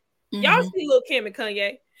lot. Y'all see Lil' Kim and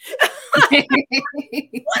Kanye.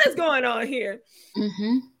 What is going on here?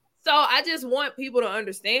 So I just want people to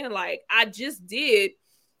understand, like, I just did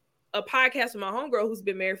a podcast with my homegirl who's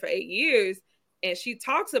been married for 8 years, and she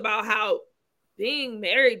talks about how being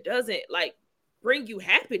married doesn't like bring you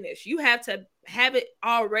happiness. You have to have it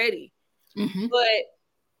already. But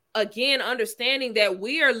again, understanding that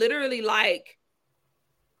we are literally like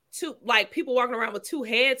people walking around with two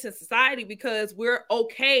heads in society because we're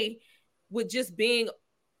okay with just being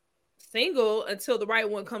single until the right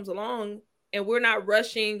one comes along, and we're not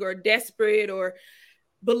rushing or desperate or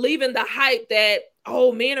believing the hype that,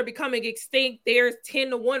 oh, men are becoming extinct. There's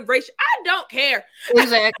 10-to-1 ratio. I don't care.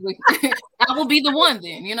 Exactly. I will be the one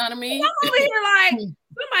then. You know what I mean? I'm over here like,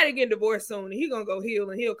 somebody getting divorced soon and he's going to go heal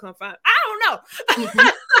and he'll come find. I don't know.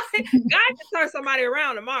 God can turn somebody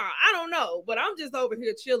around tomorrow. I don't know. But I'm just over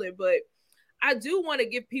here chilling. But I do want to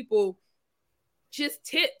give people just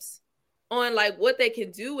tips on like what they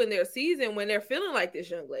can do in their season when they're feeling like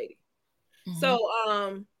this young lady. So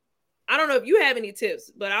I don't know if you have any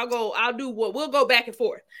tips, but we'll go back and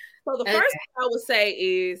forth. So the first thing I would say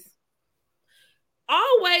is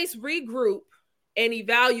always regroup and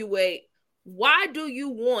evaluate, why do you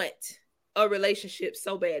want a relationship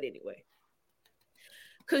so bad anyway?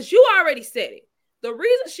 Because you already said it. The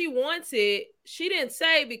reason she wants it, she didn't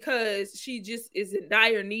say because she just is in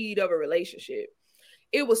dire need of a relationship.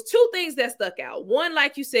 It was two things that stuck out. One,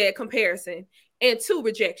 like you said, comparison, and two,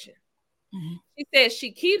 rejection. She said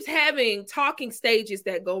she keeps having talking stages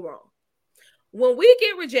that go wrong. When we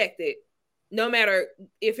get rejected, no matter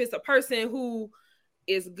if it's a person who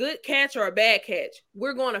is good catch or a bad catch,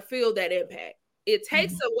 we're going to feel that impact. It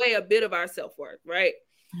takes away a bit of our self-worth, right?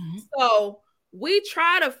 So we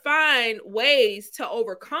try to find ways to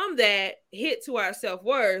overcome that hit to our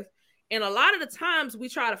self-worth. And a lot of the times we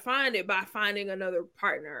try to find it by finding another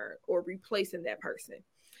partner or replacing that person.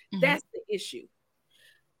 That's the issue.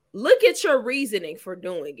 Look at your reasoning for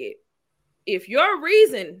doing it. If your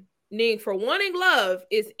reasoning for wanting love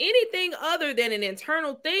is anything other than an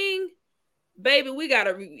internal thing, baby, we got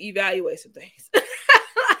to evaluate some things.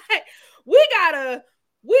 Like, we gotta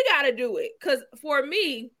do it. Because for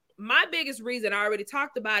me, my biggest reason, I already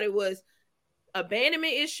talked about it, was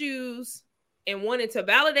abandonment issues and wanting to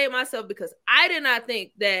validate myself because I did not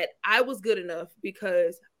think that I was good enough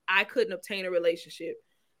because I couldn't obtain a relationship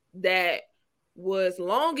that was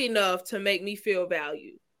long enough to make me feel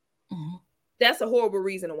valued. That's a horrible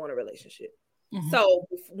reason to want a relationship. So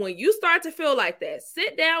when you start to feel like that,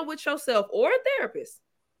 sit down with yourself or a therapist,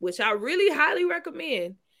 which I really highly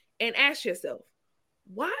recommend, and ask yourself,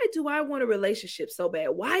 why do I want a relationship so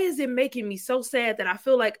bad? Why is it making me so sad that I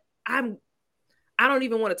feel like I don't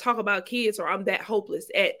even want to talk about kids, or I'm that hopeless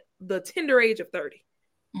at the tender age of 30?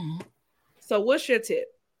 So what's your tip?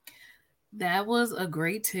 That was a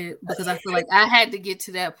great tip because I feel like I had to get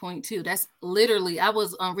to that point too. That's literally, I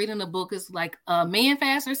was reading a book. It's like a Man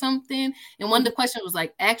Fast or something. And one of the questions was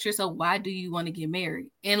like, ask yourself, why do you want to get married?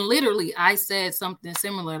 And literally I said something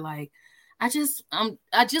similar. Like, I just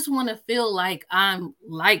want to feel like I'm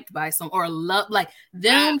liked by some, or love, like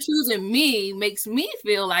them choosing me makes me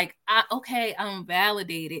feel like, I'm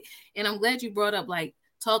validated. And I'm glad you brought up like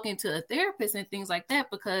talking to a therapist and things like that,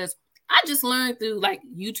 because I just learned through like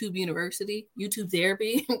YouTube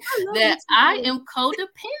therapy that I am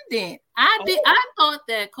codependent. I thought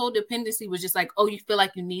that codependency was just like, oh, you feel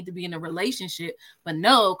like you need to be in a relationship. But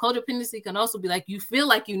no, codependency can also be like, you feel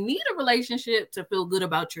like you need a relationship to feel good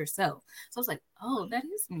about yourself. So I was like, oh, that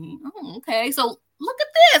is me. Oh, okay. So look at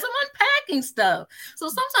this. I'm unpacking stuff. So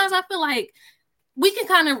sometimes I feel like we can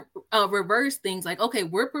kind of reverse things. Like, okay,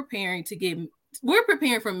 we're preparing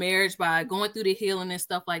for marriage by going through the healing and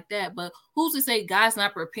stuff like that. But who's to say God's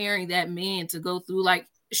not preparing that man to go through like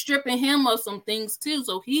stripping him of some things too?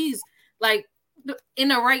 So he's like in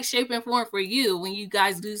the right shape and form for you when you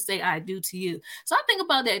guys do say I do to you. So I think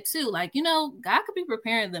about that too. Like, you know, God could be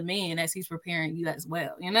preparing the man as he's preparing you as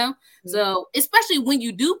well, you know? So especially when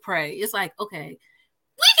you do pray, it's like, okay,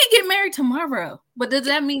 we can get married tomorrow. But does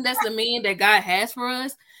that mean that's the man that God has for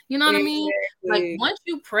us? You know what I mean? Like once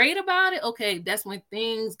you prayed about it, okay, that's when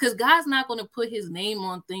things, because God's not going to put his name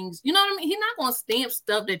on things. You know what I mean? He's not going to stamp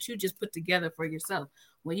stuff that you just put together for yourself.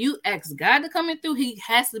 When you ask God to come in through, he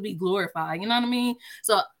has to be glorified. You know what I mean?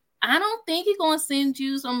 So I don't think he's gonna send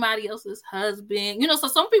you somebody else's husband. You know, so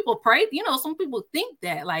some people pray, you know, some people think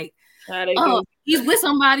that like, oh, he's with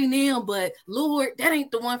somebody now, but Lord, that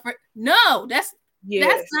ain't the one for no, that's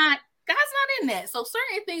not God's not in that. So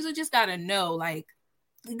certain things we just gotta know, like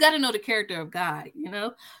you gotta know the character of God, you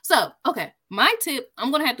know. So okay, my tip,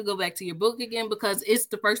 I'm gonna have to go back to your book again because it's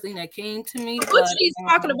the first thing that came to me. What she's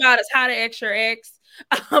talking about is How to X Your Ex.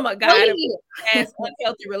 A guide as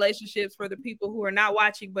unhealthy relationships for the people who are not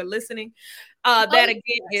watching but listening. That again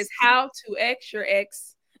is How to X Your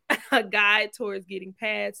Ex, a guide towards getting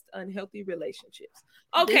past unhealthy relationships.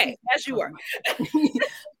 Okay, as you were.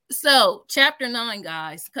 So chapter 9,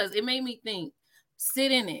 guys, because it made me think,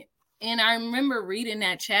 sit in it. And I remember reading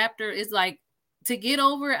that chapter. It's like, to get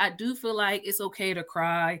over it, I do feel like it's okay to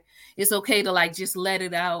cry. It's okay to like just let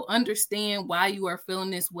it out. Understand why you are feeling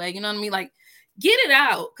this way. You know what I mean? Like, get it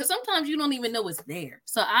out, because sometimes you don't even know it's there.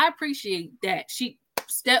 So I appreciate that.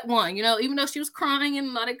 Step 1, you know, even though she was crying and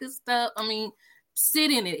a lot of good stuff, I mean,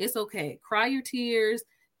 sit in it. It's okay. Cry your tears.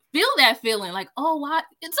 Feel that feeling like, oh, why?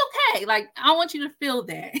 It's okay. Like, I want you to feel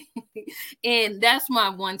that. And that's my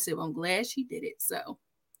one tip. I'm glad she did it. So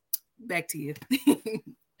back to you.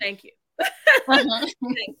 Thank you.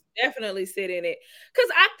 Definitely sit in it. Because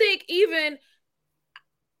I think even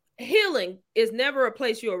healing is never a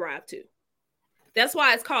place you arrive to. That's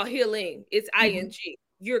why it's called healing. It's ing.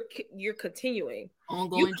 You're continuing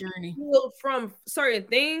ongoing journey. Healed from certain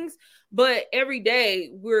things, but every day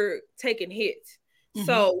we're taking hits.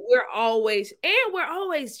 So we're always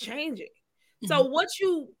changing. So what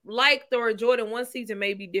you liked or enjoyed in one season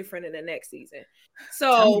may be different in the next season.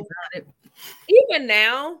 So even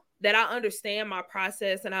now that I understand my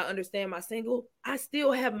process and I understand my single, I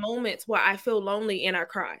still have moments where I feel lonely and I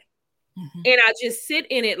cry. And I just sit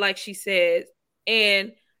in it, like she said,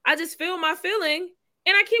 and I just feel my feeling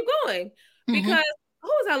and I keep going. Because who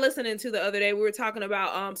was I listening to the other day? We were talking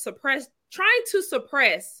about trying to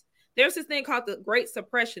suppress. There's this thing called the Great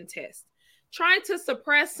Suppression Test. Trying to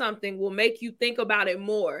suppress something will make you think about it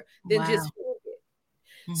more than just feel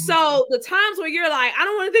it. So the times where you're like, I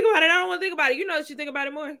don't want to think about it. I don't want to think about it. You know that you think about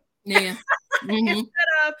it more. Yeah. Instead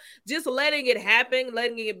of just letting it happen,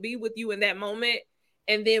 letting it be with you in that moment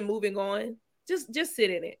and then moving on, just sit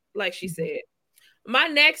in it, like she said. My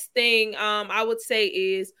next thing I would say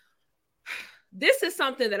is, this is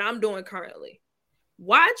something that I'm doing currently.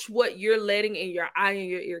 Watch what you're letting in your eye and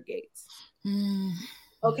your ear gates.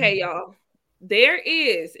 Okay, y'all. There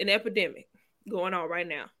is an epidemic going on right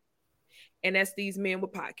now. And that's these men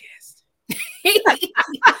with podcasts.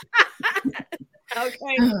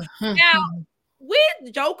 Okay. Now, we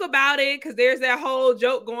joke about it because there's that whole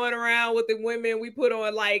joke going around with the women. We put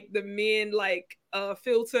on like the men like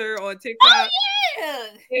filter on TikTok. Oh, yeah.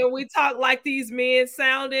 And we talk like these men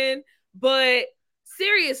sounding. But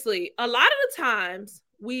seriously, a lot of the times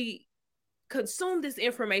we consume this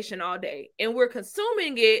information all day and we're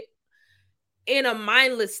consuming it in a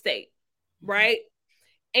mindless state, right?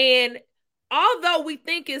 And although we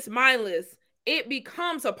think it's mindless, it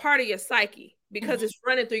becomes a part of your psyche because it's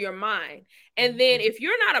running through your mind. And then if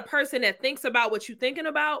you're not a person that thinks about what you're thinking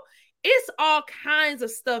about, it's all kinds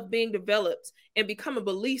of stuff being developed and becoming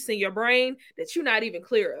beliefs in your brain that you're not even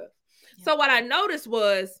clear of. Yeah. So what I noticed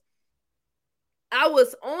was I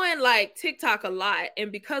was on like TikTok a lot,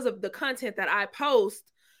 and because of the content that I post,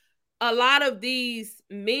 a lot of these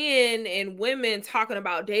men and women talking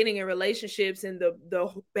about dating and relationships and the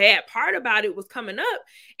bad part about it was coming up,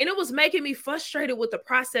 and it was making me frustrated with the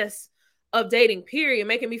process of dating, period,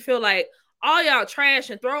 making me feel like all y'all trash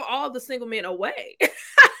and throw all the single men away.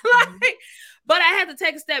 But I had to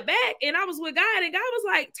take a step back, and I was with God, and God was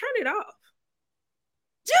like, turn it off.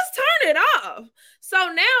 Just turn it off. So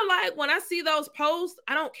now, like, when I see those posts,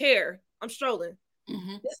 I don't care. I'm strolling.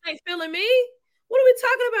 This ain't feeling me. What are we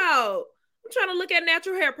talking about? I'm trying to look at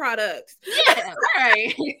natural hair products. Yeah,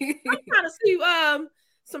 right. I'm trying to see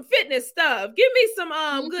some fitness stuff. Give me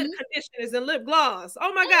some good conditioners and lip gloss.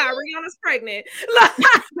 Oh my God, Rihanna's pregnant.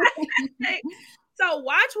 So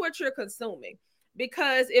watch what you're consuming,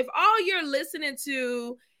 because if all you're listening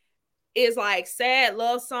to is like sad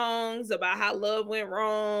love songs about how love went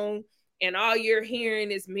wrong, and all you're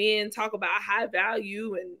hearing is men talk about high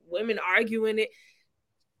value and women arguing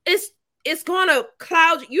it's gonna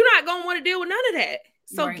cloud you. You're not gonna want to deal with none of that.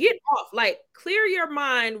 So get off, like clear your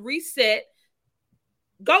mind, reset,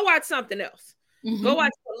 go watch something else. Go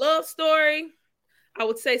watch a love story. I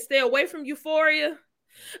would say stay away from Euphoria.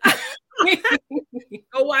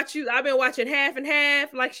 Go watch I've been watching Half and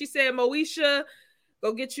Half, like she said, Moesha.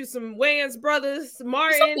 Go get you some Wayans Brothers,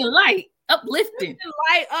 Martin. Something light, uplifting. Something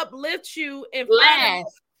light, uplift you, and laugh.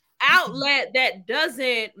 outlet that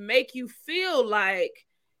doesn't make you feel like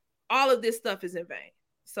all of this stuff is in vain.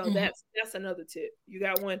 So that's another tip. You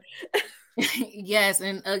got one? Yes,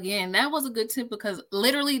 and again, that was a good tip because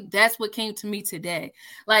literally that's what came to me today.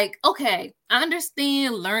 Like, okay, I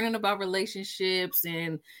understand learning about relationships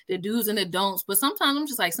and the do's and the don'ts, but sometimes I'm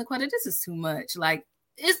just like, Sanquetta, this is too much. Like,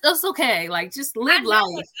 it's okay. Like, just live life.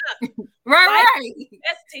 Right.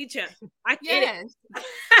 That's teacher. I get it.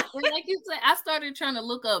 And like you said, I started trying to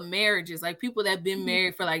look up marriages, like people that have been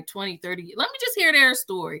married for like 20, 30 years. Let me just hear their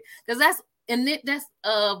story. Because that's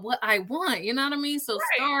what I want, you know what I mean? So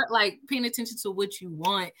start like paying attention to what you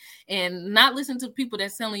want and not listen to people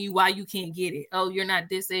that's telling you why you can't get it. Oh, you're not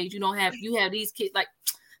this age, you have these kids. Like,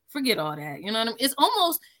 forget all that, you know what I mean? It's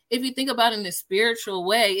almost, if you think about it in a spiritual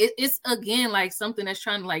way, it's again like something that's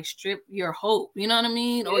trying to like strip your hope, you know what I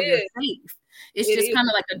mean? Or your faith. It's just kind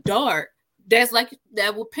of like a dart that's like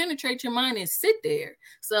that will penetrate your mind and sit there.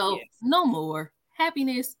 So no more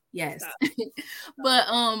happiness. Yes. But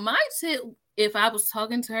my tip, if I was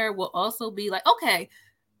talking to her, will also be like, okay,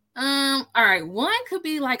 all right, one could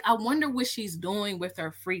be like, I wonder what she's doing with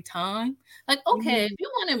her free time. Like, okay, if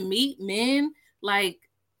you want to meet men, like,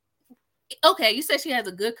 okay, you said she has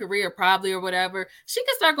a good career probably or whatever, she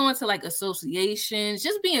could start going to like associations,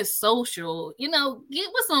 just being social, you know, get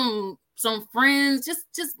with some friends,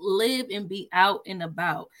 just live and be out and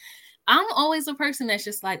about. I'm always a person that's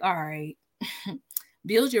just like, all right,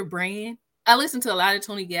 build your brand. I listen to a lot of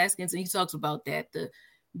Tony Gaskins, and he talks about that.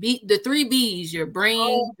 The 3 B's, your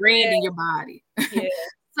brain, brand, and your body. Yeah.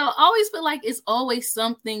 So I always feel like it's always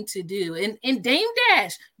something to do. And Dame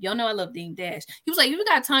Dash, y'all know I love Dame Dash. He was like, if you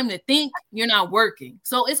got time to think, you're not working.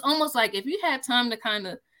 So it's almost like if you had time to kind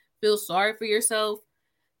of feel sorry for yourself,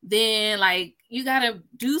 then like you got to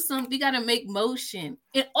do something, you got to make motion.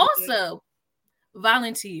 And also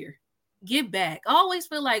volunteer. Give back. I always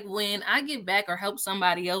feel like when I give back or help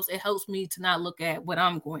somebody else, it helps me to not look at what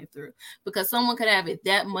I'm going through because someone could have it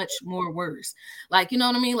that much more worse. Like, you know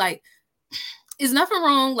what I mean? Like, it's nothing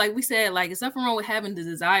wrong. Like we said, like, it's nothing wrong with having the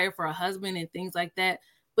desire for a husband and things like that.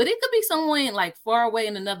 But it could be someone like far away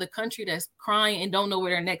in another country that's crying and don't know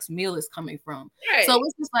where their next meal is coming from. Right. So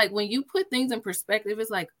it's just like when you put things in perspective,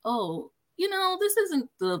 it's like, oh, you know, this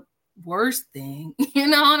isn't the worst thing. You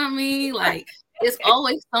know what I mean? Like, it's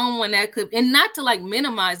always someone that could, and not to like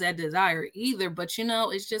minimize that desire either, but you know,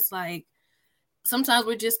 it's just like sometimes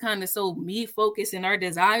we're just kind of so me focused in our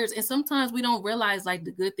desires, and sometimes we don't realize like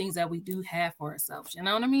the good things that we do have for ourselves. You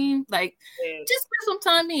know what I mean? Like, just spend some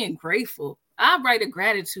time being grateful. I write a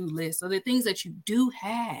gratitude list of the things that you do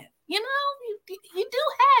have. You know, you do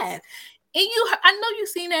have. And I know you've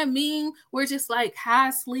seen that meme where it's just like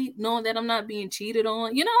high sleep, knowing that I'm not being cheated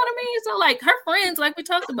on. You know what I mean? So like her friends, like we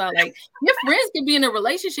talked about, like your friends can be in a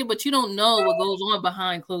relationship, but you don't know what goes on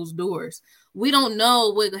behind closed doors. We don't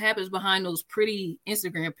know what happens behind those pretty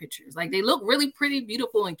Instagram pictures. Like they look really pretty,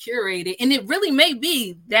 beautiful, and curated. And it really may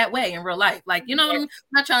be that way in real life. Like, you know what I mean?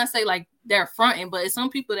 I'm not trying to say like they're fronting, but it's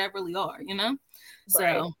some people that really are, you know?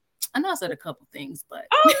 Right. So I know I said a couple things, but.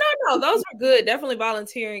 Oh, no. Those are good. Definitely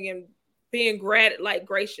volunteering and being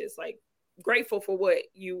gracious, like grateful for what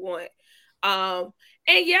you want.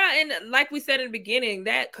 And like we said in the beginning,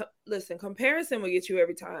 that comparison will get you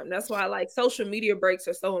every time. That's why like social media breaks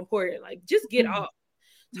are so important. Like just get off,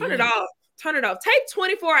 turn it off. Take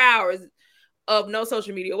 24 hours of no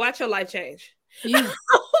social media. Watch your life change. Yeah.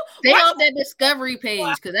 Stay off that discovery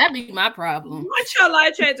page because that'd be my problem. Watch your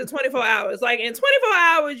life change in 24 hours. Like in 24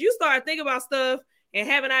 hours, you start thinking about stuff and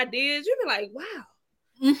having ideas. You'll be like, wow.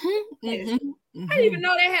 I didn't even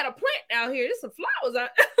know they had a plant out here. There's some flowers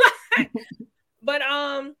out. But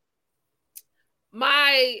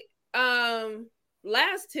my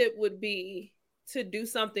last tip would be to do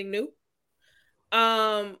something new.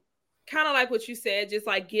 Kind of like what you said, just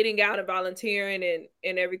like getting out and volunteering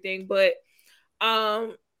and everything. But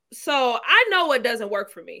so I know what doesn't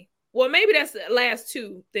work for me. Well, maybe that's the last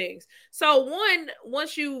two things. So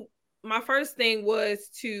my first thing was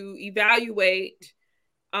to evaluate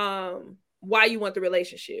why you want the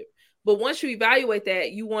relationship. But once you evaluate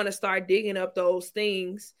that, you want to start digging up those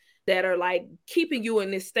things that are like keeping you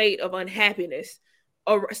in this state of unhappiness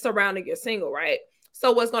or surrounding your single, right?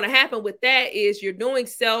 So what's going to happen with that is you're doing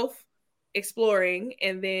self-exploring,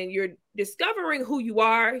 and then you're discovering who you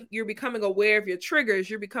are. You're becoming aware of your triggers.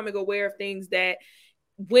 You're becoming aware of things that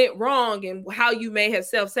went wrong and how you may have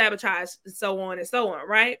self-sabotaged and so on,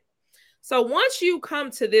 right? So once you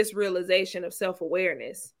come to this realization of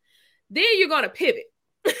self-awareness, then you're going to pivot.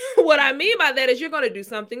 What I mean by that is you're going to do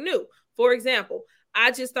something new. For example,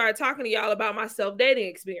 I just started talking to y'all about my self-dating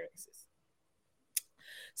experiences.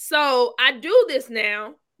 So I do this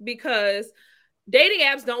now because dating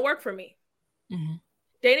apps don't work for me. Mm-hmm.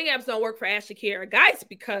 Dating apps don't work for Ashley Kiera guys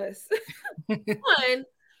because one,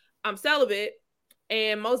 I'm celibate,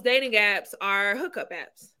 and most dating apps are hookup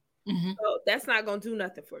apps. Mm-hmm. So that's not gonna do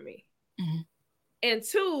nothing for me. Mm-hmm. And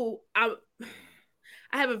two, I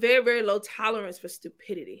have a very, very low tolerance for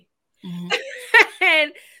stupidity. Mm-hmm.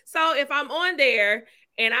 And so if I'm on there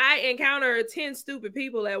and I encounter 10 stupid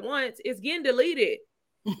people at once, it's getting deleted.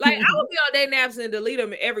 Like, I would be on dating apps and delete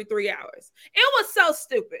them every 3 hours. It was so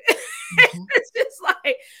stupid. Mm-hmm. It's just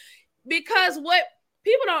like, because what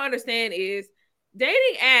people don't understand is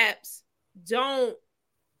dating apps don't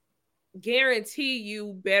guarantee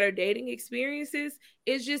you better dating experiences.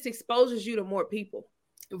 It just exposes you to more people.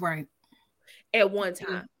 Right. At one time.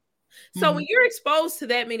 Mm-hmm. So when you're exposed to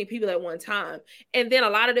that many people at one time, and then a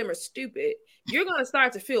lot of them are stupid, you're going to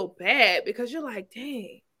start to feel bad because you're like,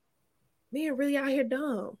 dang, man, really out here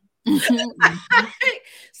dumb. Mm-hmm.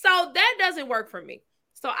 So that doesn't work for me.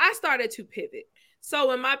 So I started to pivot.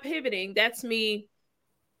 So in my pivoting, that's me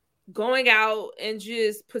going out and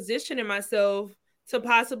just positioning myself to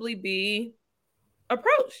possibly be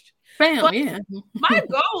approached. Bam, yeah. My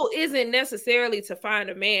goal isn't necessarily to find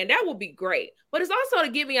a man. That would be great. But it's also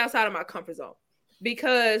to get me outside of my comfort zone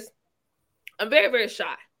because I'm very, very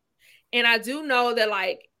shy. And I do know that,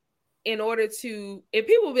 like, in order to, if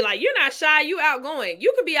people will be like, you're not shy, you outgoing.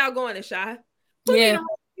 You can be outgoing and shy. Put me in a room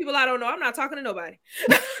with people I don't know. I'm not talking to nobody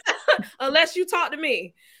unless you talk to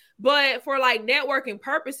me. But for like networking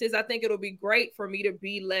purposes, I think it'll be great for me to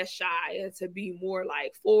be less shy and to be more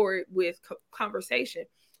like forward with conversation.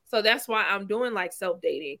 So that's why I'm doing like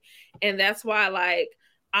self-dating. And that's why like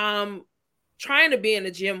I'm trying to be in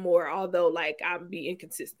the gym more, although like I'm being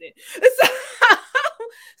inconsistent.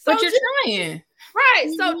 But you're trying.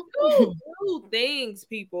 Right. So do things,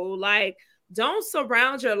 people. Like, don't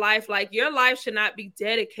surround your life. Like, your life should not be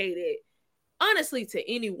dedicated, honestly,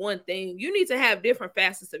 to any one thing. You need to have different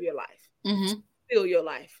facets of your life. Mm-hmm. Fill your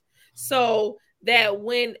life. So that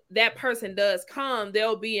when that person does come,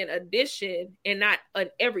 there'll be an addition and not an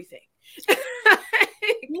everything.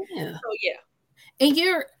 Yeah. So yeah. And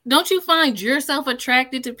don't you find yourself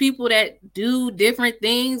attracted to people that do different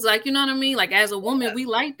things? Like, you know what I mean? Like, as a woman, we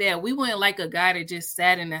like that. We wouldn't like a guy that just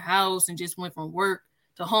sat in the house and just went from work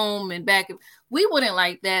to home and back. We wouldn't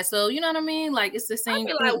like that. So, you know what I mean? Like, it's the same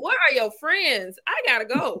thing. Like, where are your friends? I gotta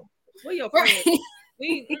go. Where your friends?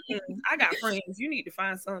 I got friends. You need to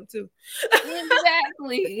find some too.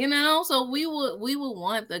 Exactly. You know, so we would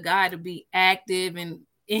want the guy to be active and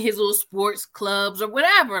in his little sports clubs or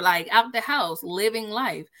whatever, like out the house, living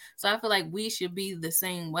life. So I feel like we should be the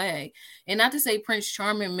same way. And not to say Prince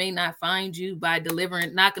Charming may not find you by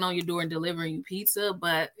knocking on your door and delivering you pizza,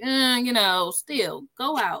 but you know, still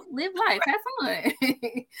go out, live life, have fun.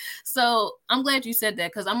 So I'm glad you said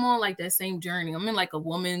that because I'm on like that same journey. I'm in like a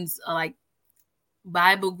woman's like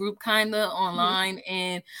Bible group kind of online,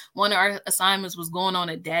 and one of our assignments was going on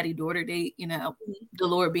a daddy-daughter date, you know, the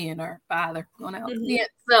Lord being our father going out. Yeah,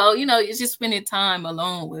 so you know, it's just spending time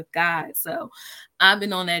alone with God. So I've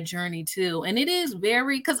been on that journey too, and it is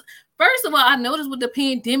very, because first of all, I noticed with the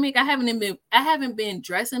pandemic, I haven't been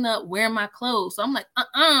dressing up, wearing my clothes. So I'm like,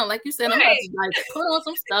 like you said, I'm about to like put on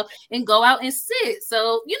some stuff and go out and sit.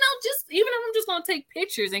 So, you know, just even if I'm just gonna take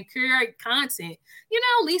pictures and create content, you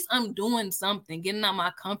know, at least I'm doing something, getting out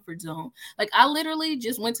my comfort zone. Like, I literally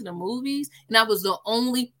just went to the movies and I was the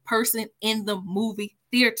only person in the movie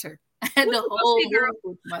theater. I had the whole movie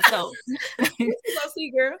with myself. What you go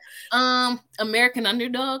see, girl? American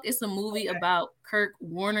Underdog. It's a movie about Kurt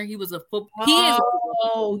Warner. He was a football. Yeah.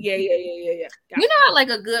 You know, like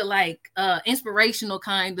a good, like inspirational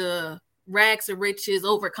kind of rags to riches,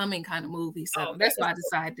 overcoming kind of movie. So that's why I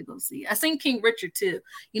decided to go see it. I seen King Richard too,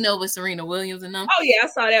 you know, with Serena Williams and them. Oh yeah, I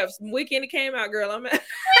saw that weekend it came out, girl. I'm at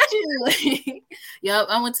Yep,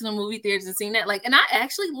 I went to the movie theaters and seen that. Like, and I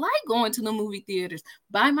actually like going to the movie theaters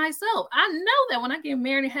by myself. I know that when I get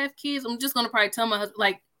married and have kids, I'm just gonna probably tell my husband,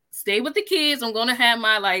 like, stay with the kids. I'm gonna have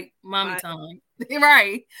my like mommy time.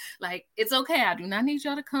 Right. Like, it's okay. I do not need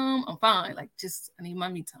y'all to come. I'm fine. Like, just I need my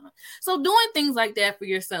me time. So doing things like that for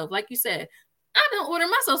yourself, like you said, I done order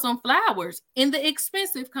myself some flowers in the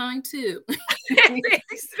expensive kind too.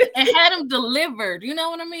 And had them delivered. You know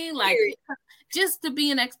what I mean? Like, just to be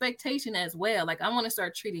an expectation as well. Like, I want to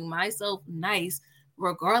start treating myself nice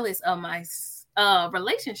regardless of my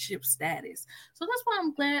relationship status. So that's why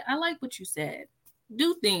I'm glad. I like what you said.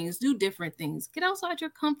 Do things, do different things. Get outside your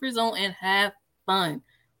comfort zone and have fun.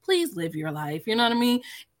 Please live your life. You know what I mean?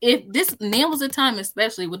 If this now was a time,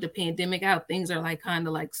 especially with the pandemic, how things are like kind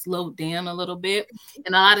of like slowed down a little bit,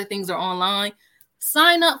 and a lot of things are online.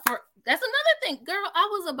 Sign up for That's another thing, girl. I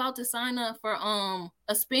was about to sign up for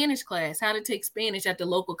a Spanish class, how to take Spanish at the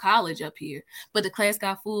local college up here, but the class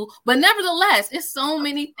got full. But nevertheless, it's so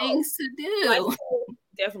many things to do.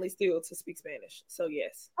 Definitely still to speak Spanish. So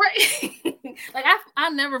yes, right. Like I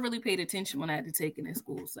never really paid attention when I had to take it in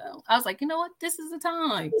school. So I was like, you know what, this is the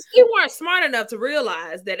time. You weren't smart enough to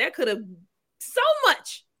realize that could have so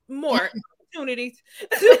much more opportunities.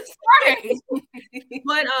 Right.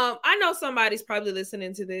 But I know somebody's probably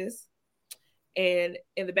listening to this, and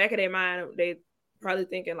in the back of their mind, they probably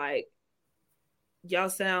thinking like, y'all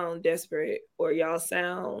sound desperate, or y'all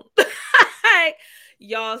sound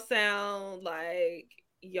like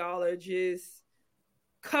y'all are just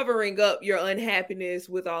covering up your unhappiness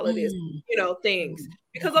with all of this, things.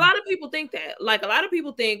 Because a lot of people think that. Like, a lot of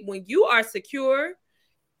people think when you are secure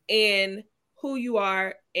in who you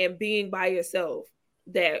are and being by yourself,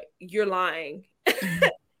 that you're lying.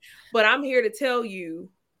 But I'm here to tell you,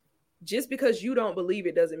 just because you don't believe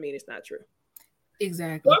it doesn't mean it's not true.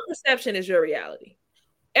 Exactly. Your perception is your reality.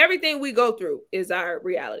 Everything we go through is our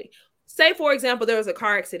reality. Say, for example, there was a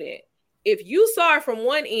car accident. If you saw it from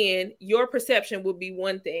one end, your perception would be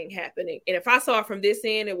one thing happening. And if I saw it from this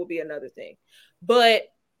end, it would be another thing. But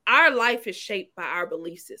our life is shaped by our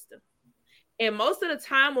belief system. And most of the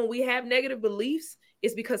time when we have negative beliefs,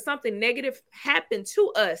 it's because something negative happened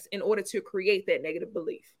to us in order to create that negative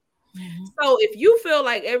belief. Mm-hmm. So if you feel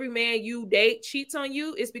like every man you date cheats on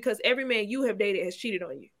you, it's because every man you have dated has cheated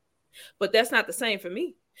on you. But that's not the same for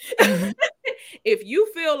me. Mm-hmm. If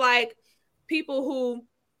you feel like people who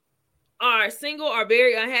are single are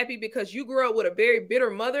very unhappy because you grew up with a very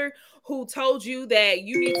bitter mother who told you that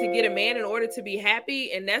you need to get a man in order to be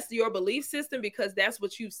happy, and that's your belief system because that's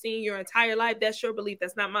what you've seen your entire life, that's your belief,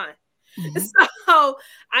 that's not mine. Mm-hmm. So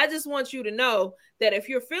I just want you to know that if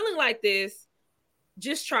you're feeling like this,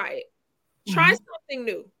 just try it. Try something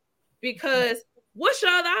new, because what's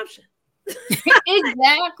your other option?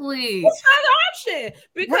 Exactly. What's your other option?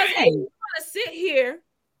 Because you're going to sit here,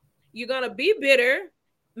 you're going to be bitter,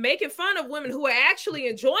 making fun of women who are actually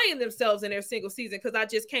enjoying themselves in their single season, because I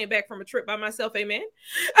just came back from a trip by myself, amen.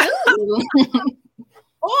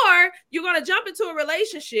 Or you're going to jump into a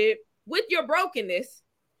relationship with your brokenness,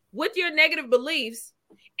 with your negative beliefs,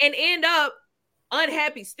 and end up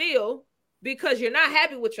unhappy still because you're not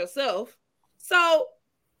happy with yourself. So,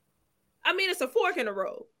 I mean, it's a fork in the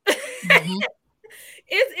road. Mm-hmm.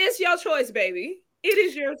 It's your choice, baby. It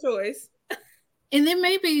is your choice. And then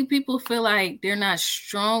maybe people feel like they're not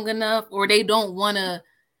strong enough, or they don't want to,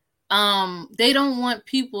 they don't want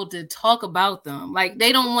people to talk about them. Like,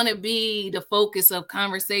 they don't want to be the focus of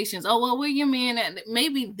conversations. Oh, well, where your man at?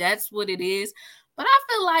 Maybe that's what it is. But I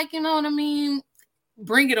feel like, you know what I mean?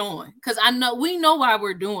 Bring it on. Because we know why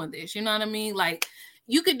we're doing this. You know what I mean? Like,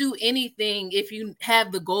 you could do anything if you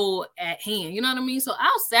have the goal at hand. You know what I mean? So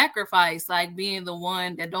I'll sacrifice like being the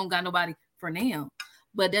one that don't got nobody for now.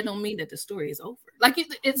 But that don't mean that the story is over. Like,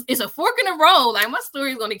 it's a fork in the road. Like, my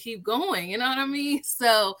story is going to keep going. You know what I mean?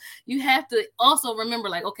 So you have to also remember,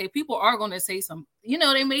 like, okay, people are going to say something. You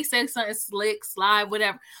know, they may say something slick, slide,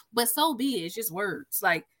 whatever. But so be it. It's just words.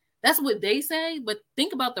 Like, that's what they say. But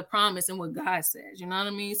think about the promise and what God says. You know what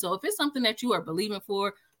I mean? So if it's something that you are believing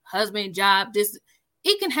for, husband, job, this,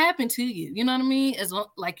 it can happen to you. You know what I mean? As long,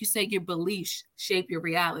 like you say, your beliefs shape your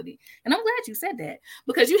reality. And I'm glad you said that,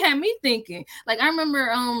 because you had me thinking. Like, I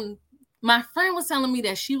remember my friend was telling me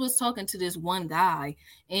that she was talking to this one guy,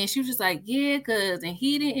 and she was just like, yeah, and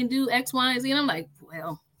he didn't do X, Y, and Z. And I'm like,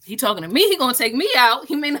 well, he talking to me. He going to take me out.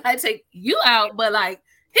 He may not take you out, but like,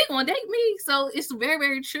 he going to date me. So it's very,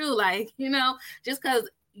 very true. Like, you know, just because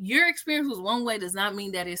your experience was one way does not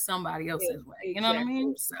mean that it's somebody else's way. You know what I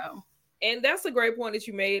mean? So. And that's a great point that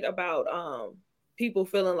you made about people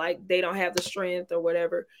feeling like they don't have the strength or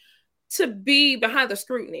whatever to be behind the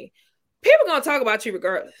scrutiny. People gonna talk about you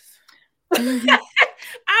regardless. Mm-hmm.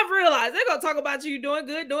 I've realized they're gonna talk about you doing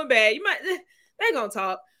good, doing bad. They're gonna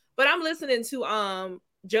talk. But I'm listening to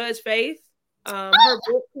Judge Faith, her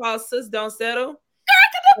book called Sis Don't Settle.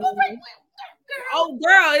 Oh,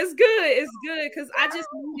 girl, it's good. It's good, because I just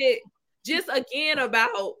needed just again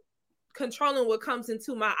about controlling what comes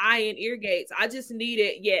into my eye and ear gates. I just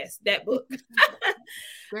needed, yes, that book.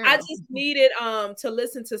 I just needed to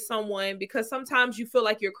listen to someone, because sometimes you feel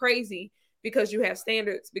like you're crazy because you have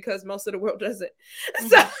standards, because most of the world doesn't.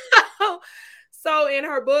 Mm-hmm. So in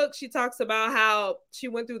her book, she talks about how she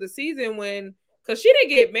went through the season because she didn't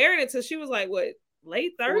get married until she was like, what,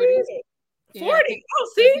 late 30s? 40. Yeah.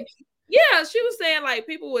 Oh, see? Yeah, she was saying like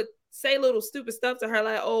people would say little stupid stuff to her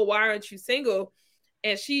like, oh, why aren't you single?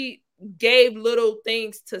 And she gave little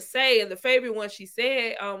things to say. And the favorite one she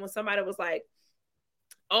said, when somebody was like,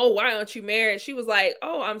 oh, why aren't you married? She was like,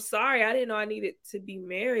 oh, I'm sorry. I didn't know I needed to be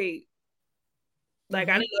married. Like,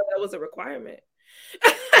 I didn't know that was a requirement.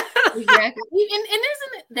 Exactly. And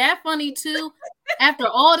isn't it that funny too? After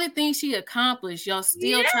all the things she accomplished, y'all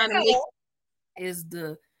still trying to make is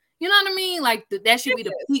the, you know what I mean? Like that should be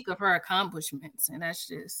the peak of her accomplishments. And that's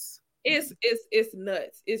just it's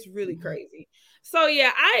nuts. It's really crazy. So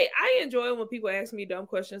yeah, I enjoy when people ask me dumb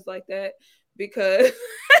questions like that, because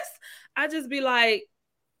I just be like,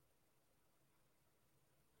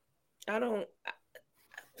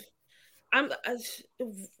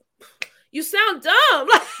 you sound dumb.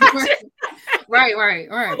 Like, right.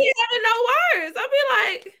 I be having no words. I be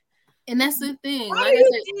like, and that's the thing.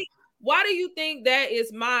 Why do you think that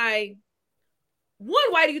is my one?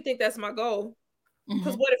 Why do you think that's my goal?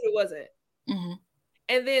 Because what if it wasn't?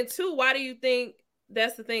 And then two, why do you think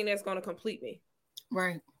that's the thing that's going to complete me?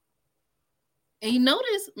 Right. And you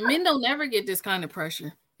notice men don't never get this kind of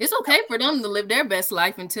pressure. It's okay for them to live their best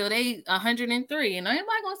life until they 103, and anybody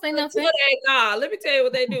gonna say nothing. Nah, let me tell you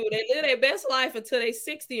what they do. They live their best life until they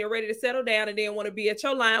 60 and ready to settle down, and then want to be at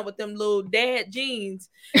your line with them little dad jeans,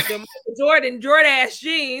 them Jordache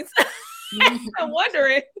jeans. I'm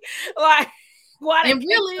wondering, like, why they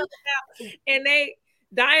and they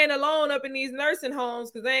dying alone up in these nursing homes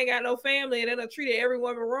because they ain't got no family and they done treated every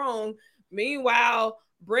woman wrong. Meanwhile,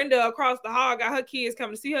 Brenda across the hall got her kids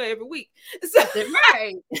coming to see her every week. So,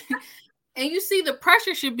 right. And you see, the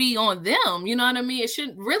pressure should be on them. You know what I mean? It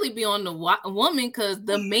shouldn't really be on the woman, because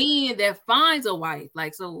the man that finds a wife,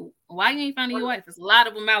 like, so why you ain't finding your wife? There's a lot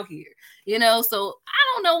of them out here, you know? So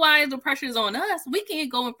I don't know why the pressure is on us. We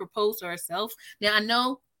can't go and propose to ourselves. Now, I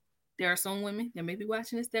know there are some women that may be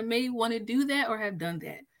watching this that may want to do that or have done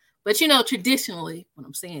that. But, you know, traditionally, what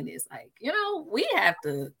I'm saying is, like, you know, we have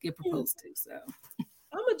to get proposed to, so...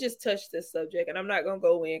 I'm going to just touch this subject, and I'm not going to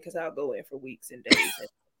go in because I'll go in for weeks and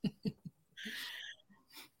days.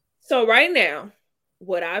 So right now,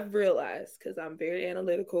 what I've realized, because I'm very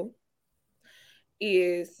analytical,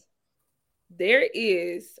 is there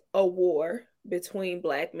is a war between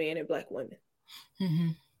Black men and Black women,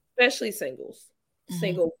 especially single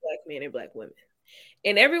Black men and Black women.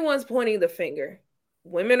 And everyone's pointing the finger.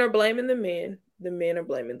 Women are blaming the men are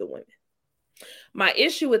blaming the women. My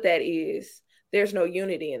issue with that is there's no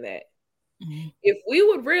unity in that. If we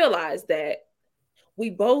would realize that we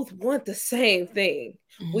both want the same thing,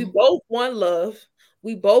 we both want love,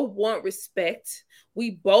 we both want respect,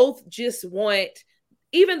 we both just want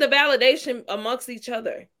even the validation amongst each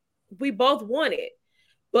other. We both want it.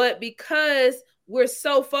 But because we're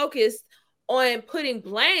so focused on putting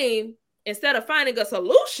blame instead of finding a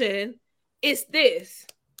solution, it's this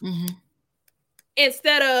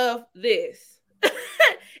instead of this.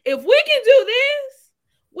 If we can do this,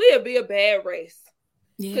 we'll be a bad race.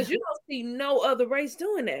 Because you don't see no other race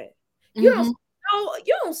doing that. You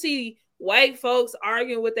don't see white folks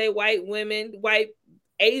arguing with their white women, white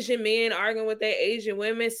Asian men arguing with their Asian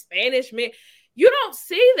women, Spanish men. You don't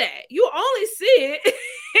see that. You only see it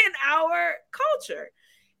in our culture.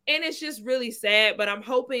 And it's just really sad. But I'm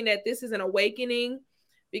hoping that this is an awakening,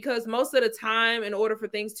 because most of the time, in order for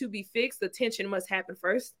things to be fixed, the tension must happen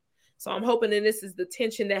first. So I'm hoping that this is the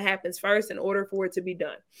tension that happens first in order for it to be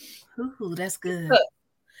done. Ooh, that's good.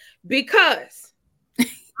 Because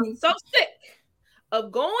I'm so sick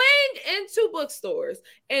of going into bookstores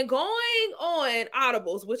and going on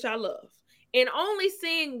Audibles, which I love, and only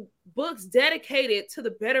seeing books dedicated to the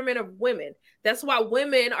betterment of women. That's why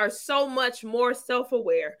women are so much more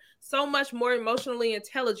self-aware, so much more emotionally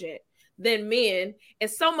intelligent than men, and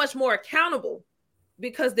so much more accountable,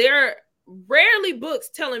 because they're rarely books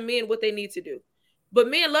telling men what they need to do, but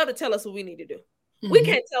men love to tell us what we need to do. We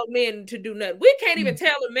can't tell men to do nothing. We can't even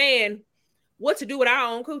tell a man what to do with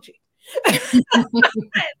our own coochie.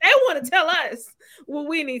 They want to tell us what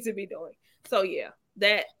we need to be doing. So yeah,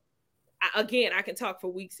 that again, I can talk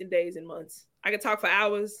for weeks and days and months. I can talk for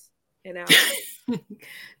hours and hours.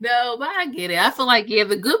 No, but I get it. I feel like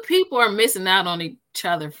the good people are missing out on each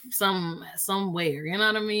other somewhere. You know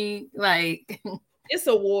what I mean? Like. It's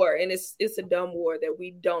a war, and it's a dumb war that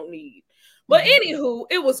we don't need. But anywho,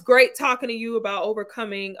 it was great talking to you about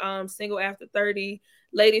overcoming single after 30.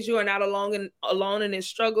 Ladies, you are not alone in this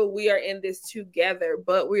struggle. We are in this together,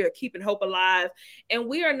 but we are keeping hope alive, and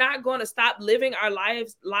we are not going to stop living our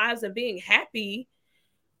lives and being happy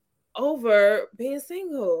over being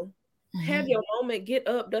single. Have your moment, get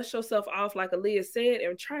up, dust yourself off, like Aaliyah said,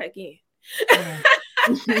 and try again.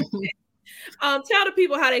 Tell the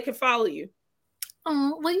people how they can follow you.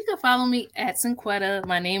 Oh, well, you can follow me at Cinquetta.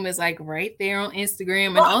 My name is like right there on Instagram.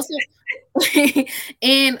 And also,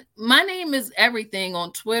 And my name is everything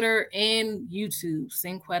on Twitter and YouTube.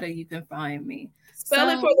 Synquetta, you can find me. Spell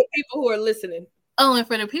it for the people who are listening. Oh, and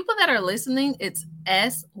for the people that are listening, it's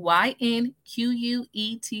SYNQUETTE.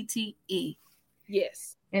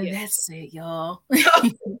 Yes. And that's it, y'all.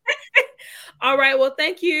 All right. Well,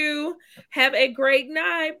 thank you. Have a great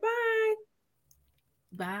night. Bye.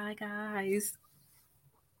 Bye, guys.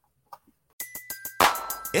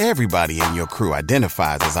 Everybody in your crew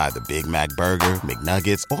identifies as either Big Mac Burger,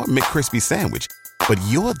 McNuggets, or McCrispy Sandwich. But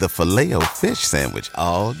you're the Filet-O-Fish Sandwich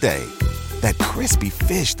all day. That crispy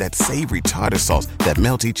fish, that savory tartar sauce, that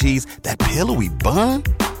melty cheese, that pillowy bun.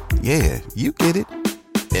 Yeah, you get it.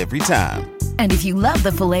 Every time. And if you love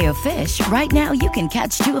the Filet-O-Fish, right now you can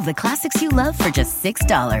catch 2 of the classics you love for just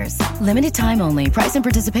 $6. Limited time only. Price and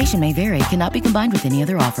participation may vary. Cannot be combined with any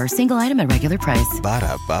other offer. Single item at regular price.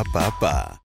 Ba-da-ba-ba-ba.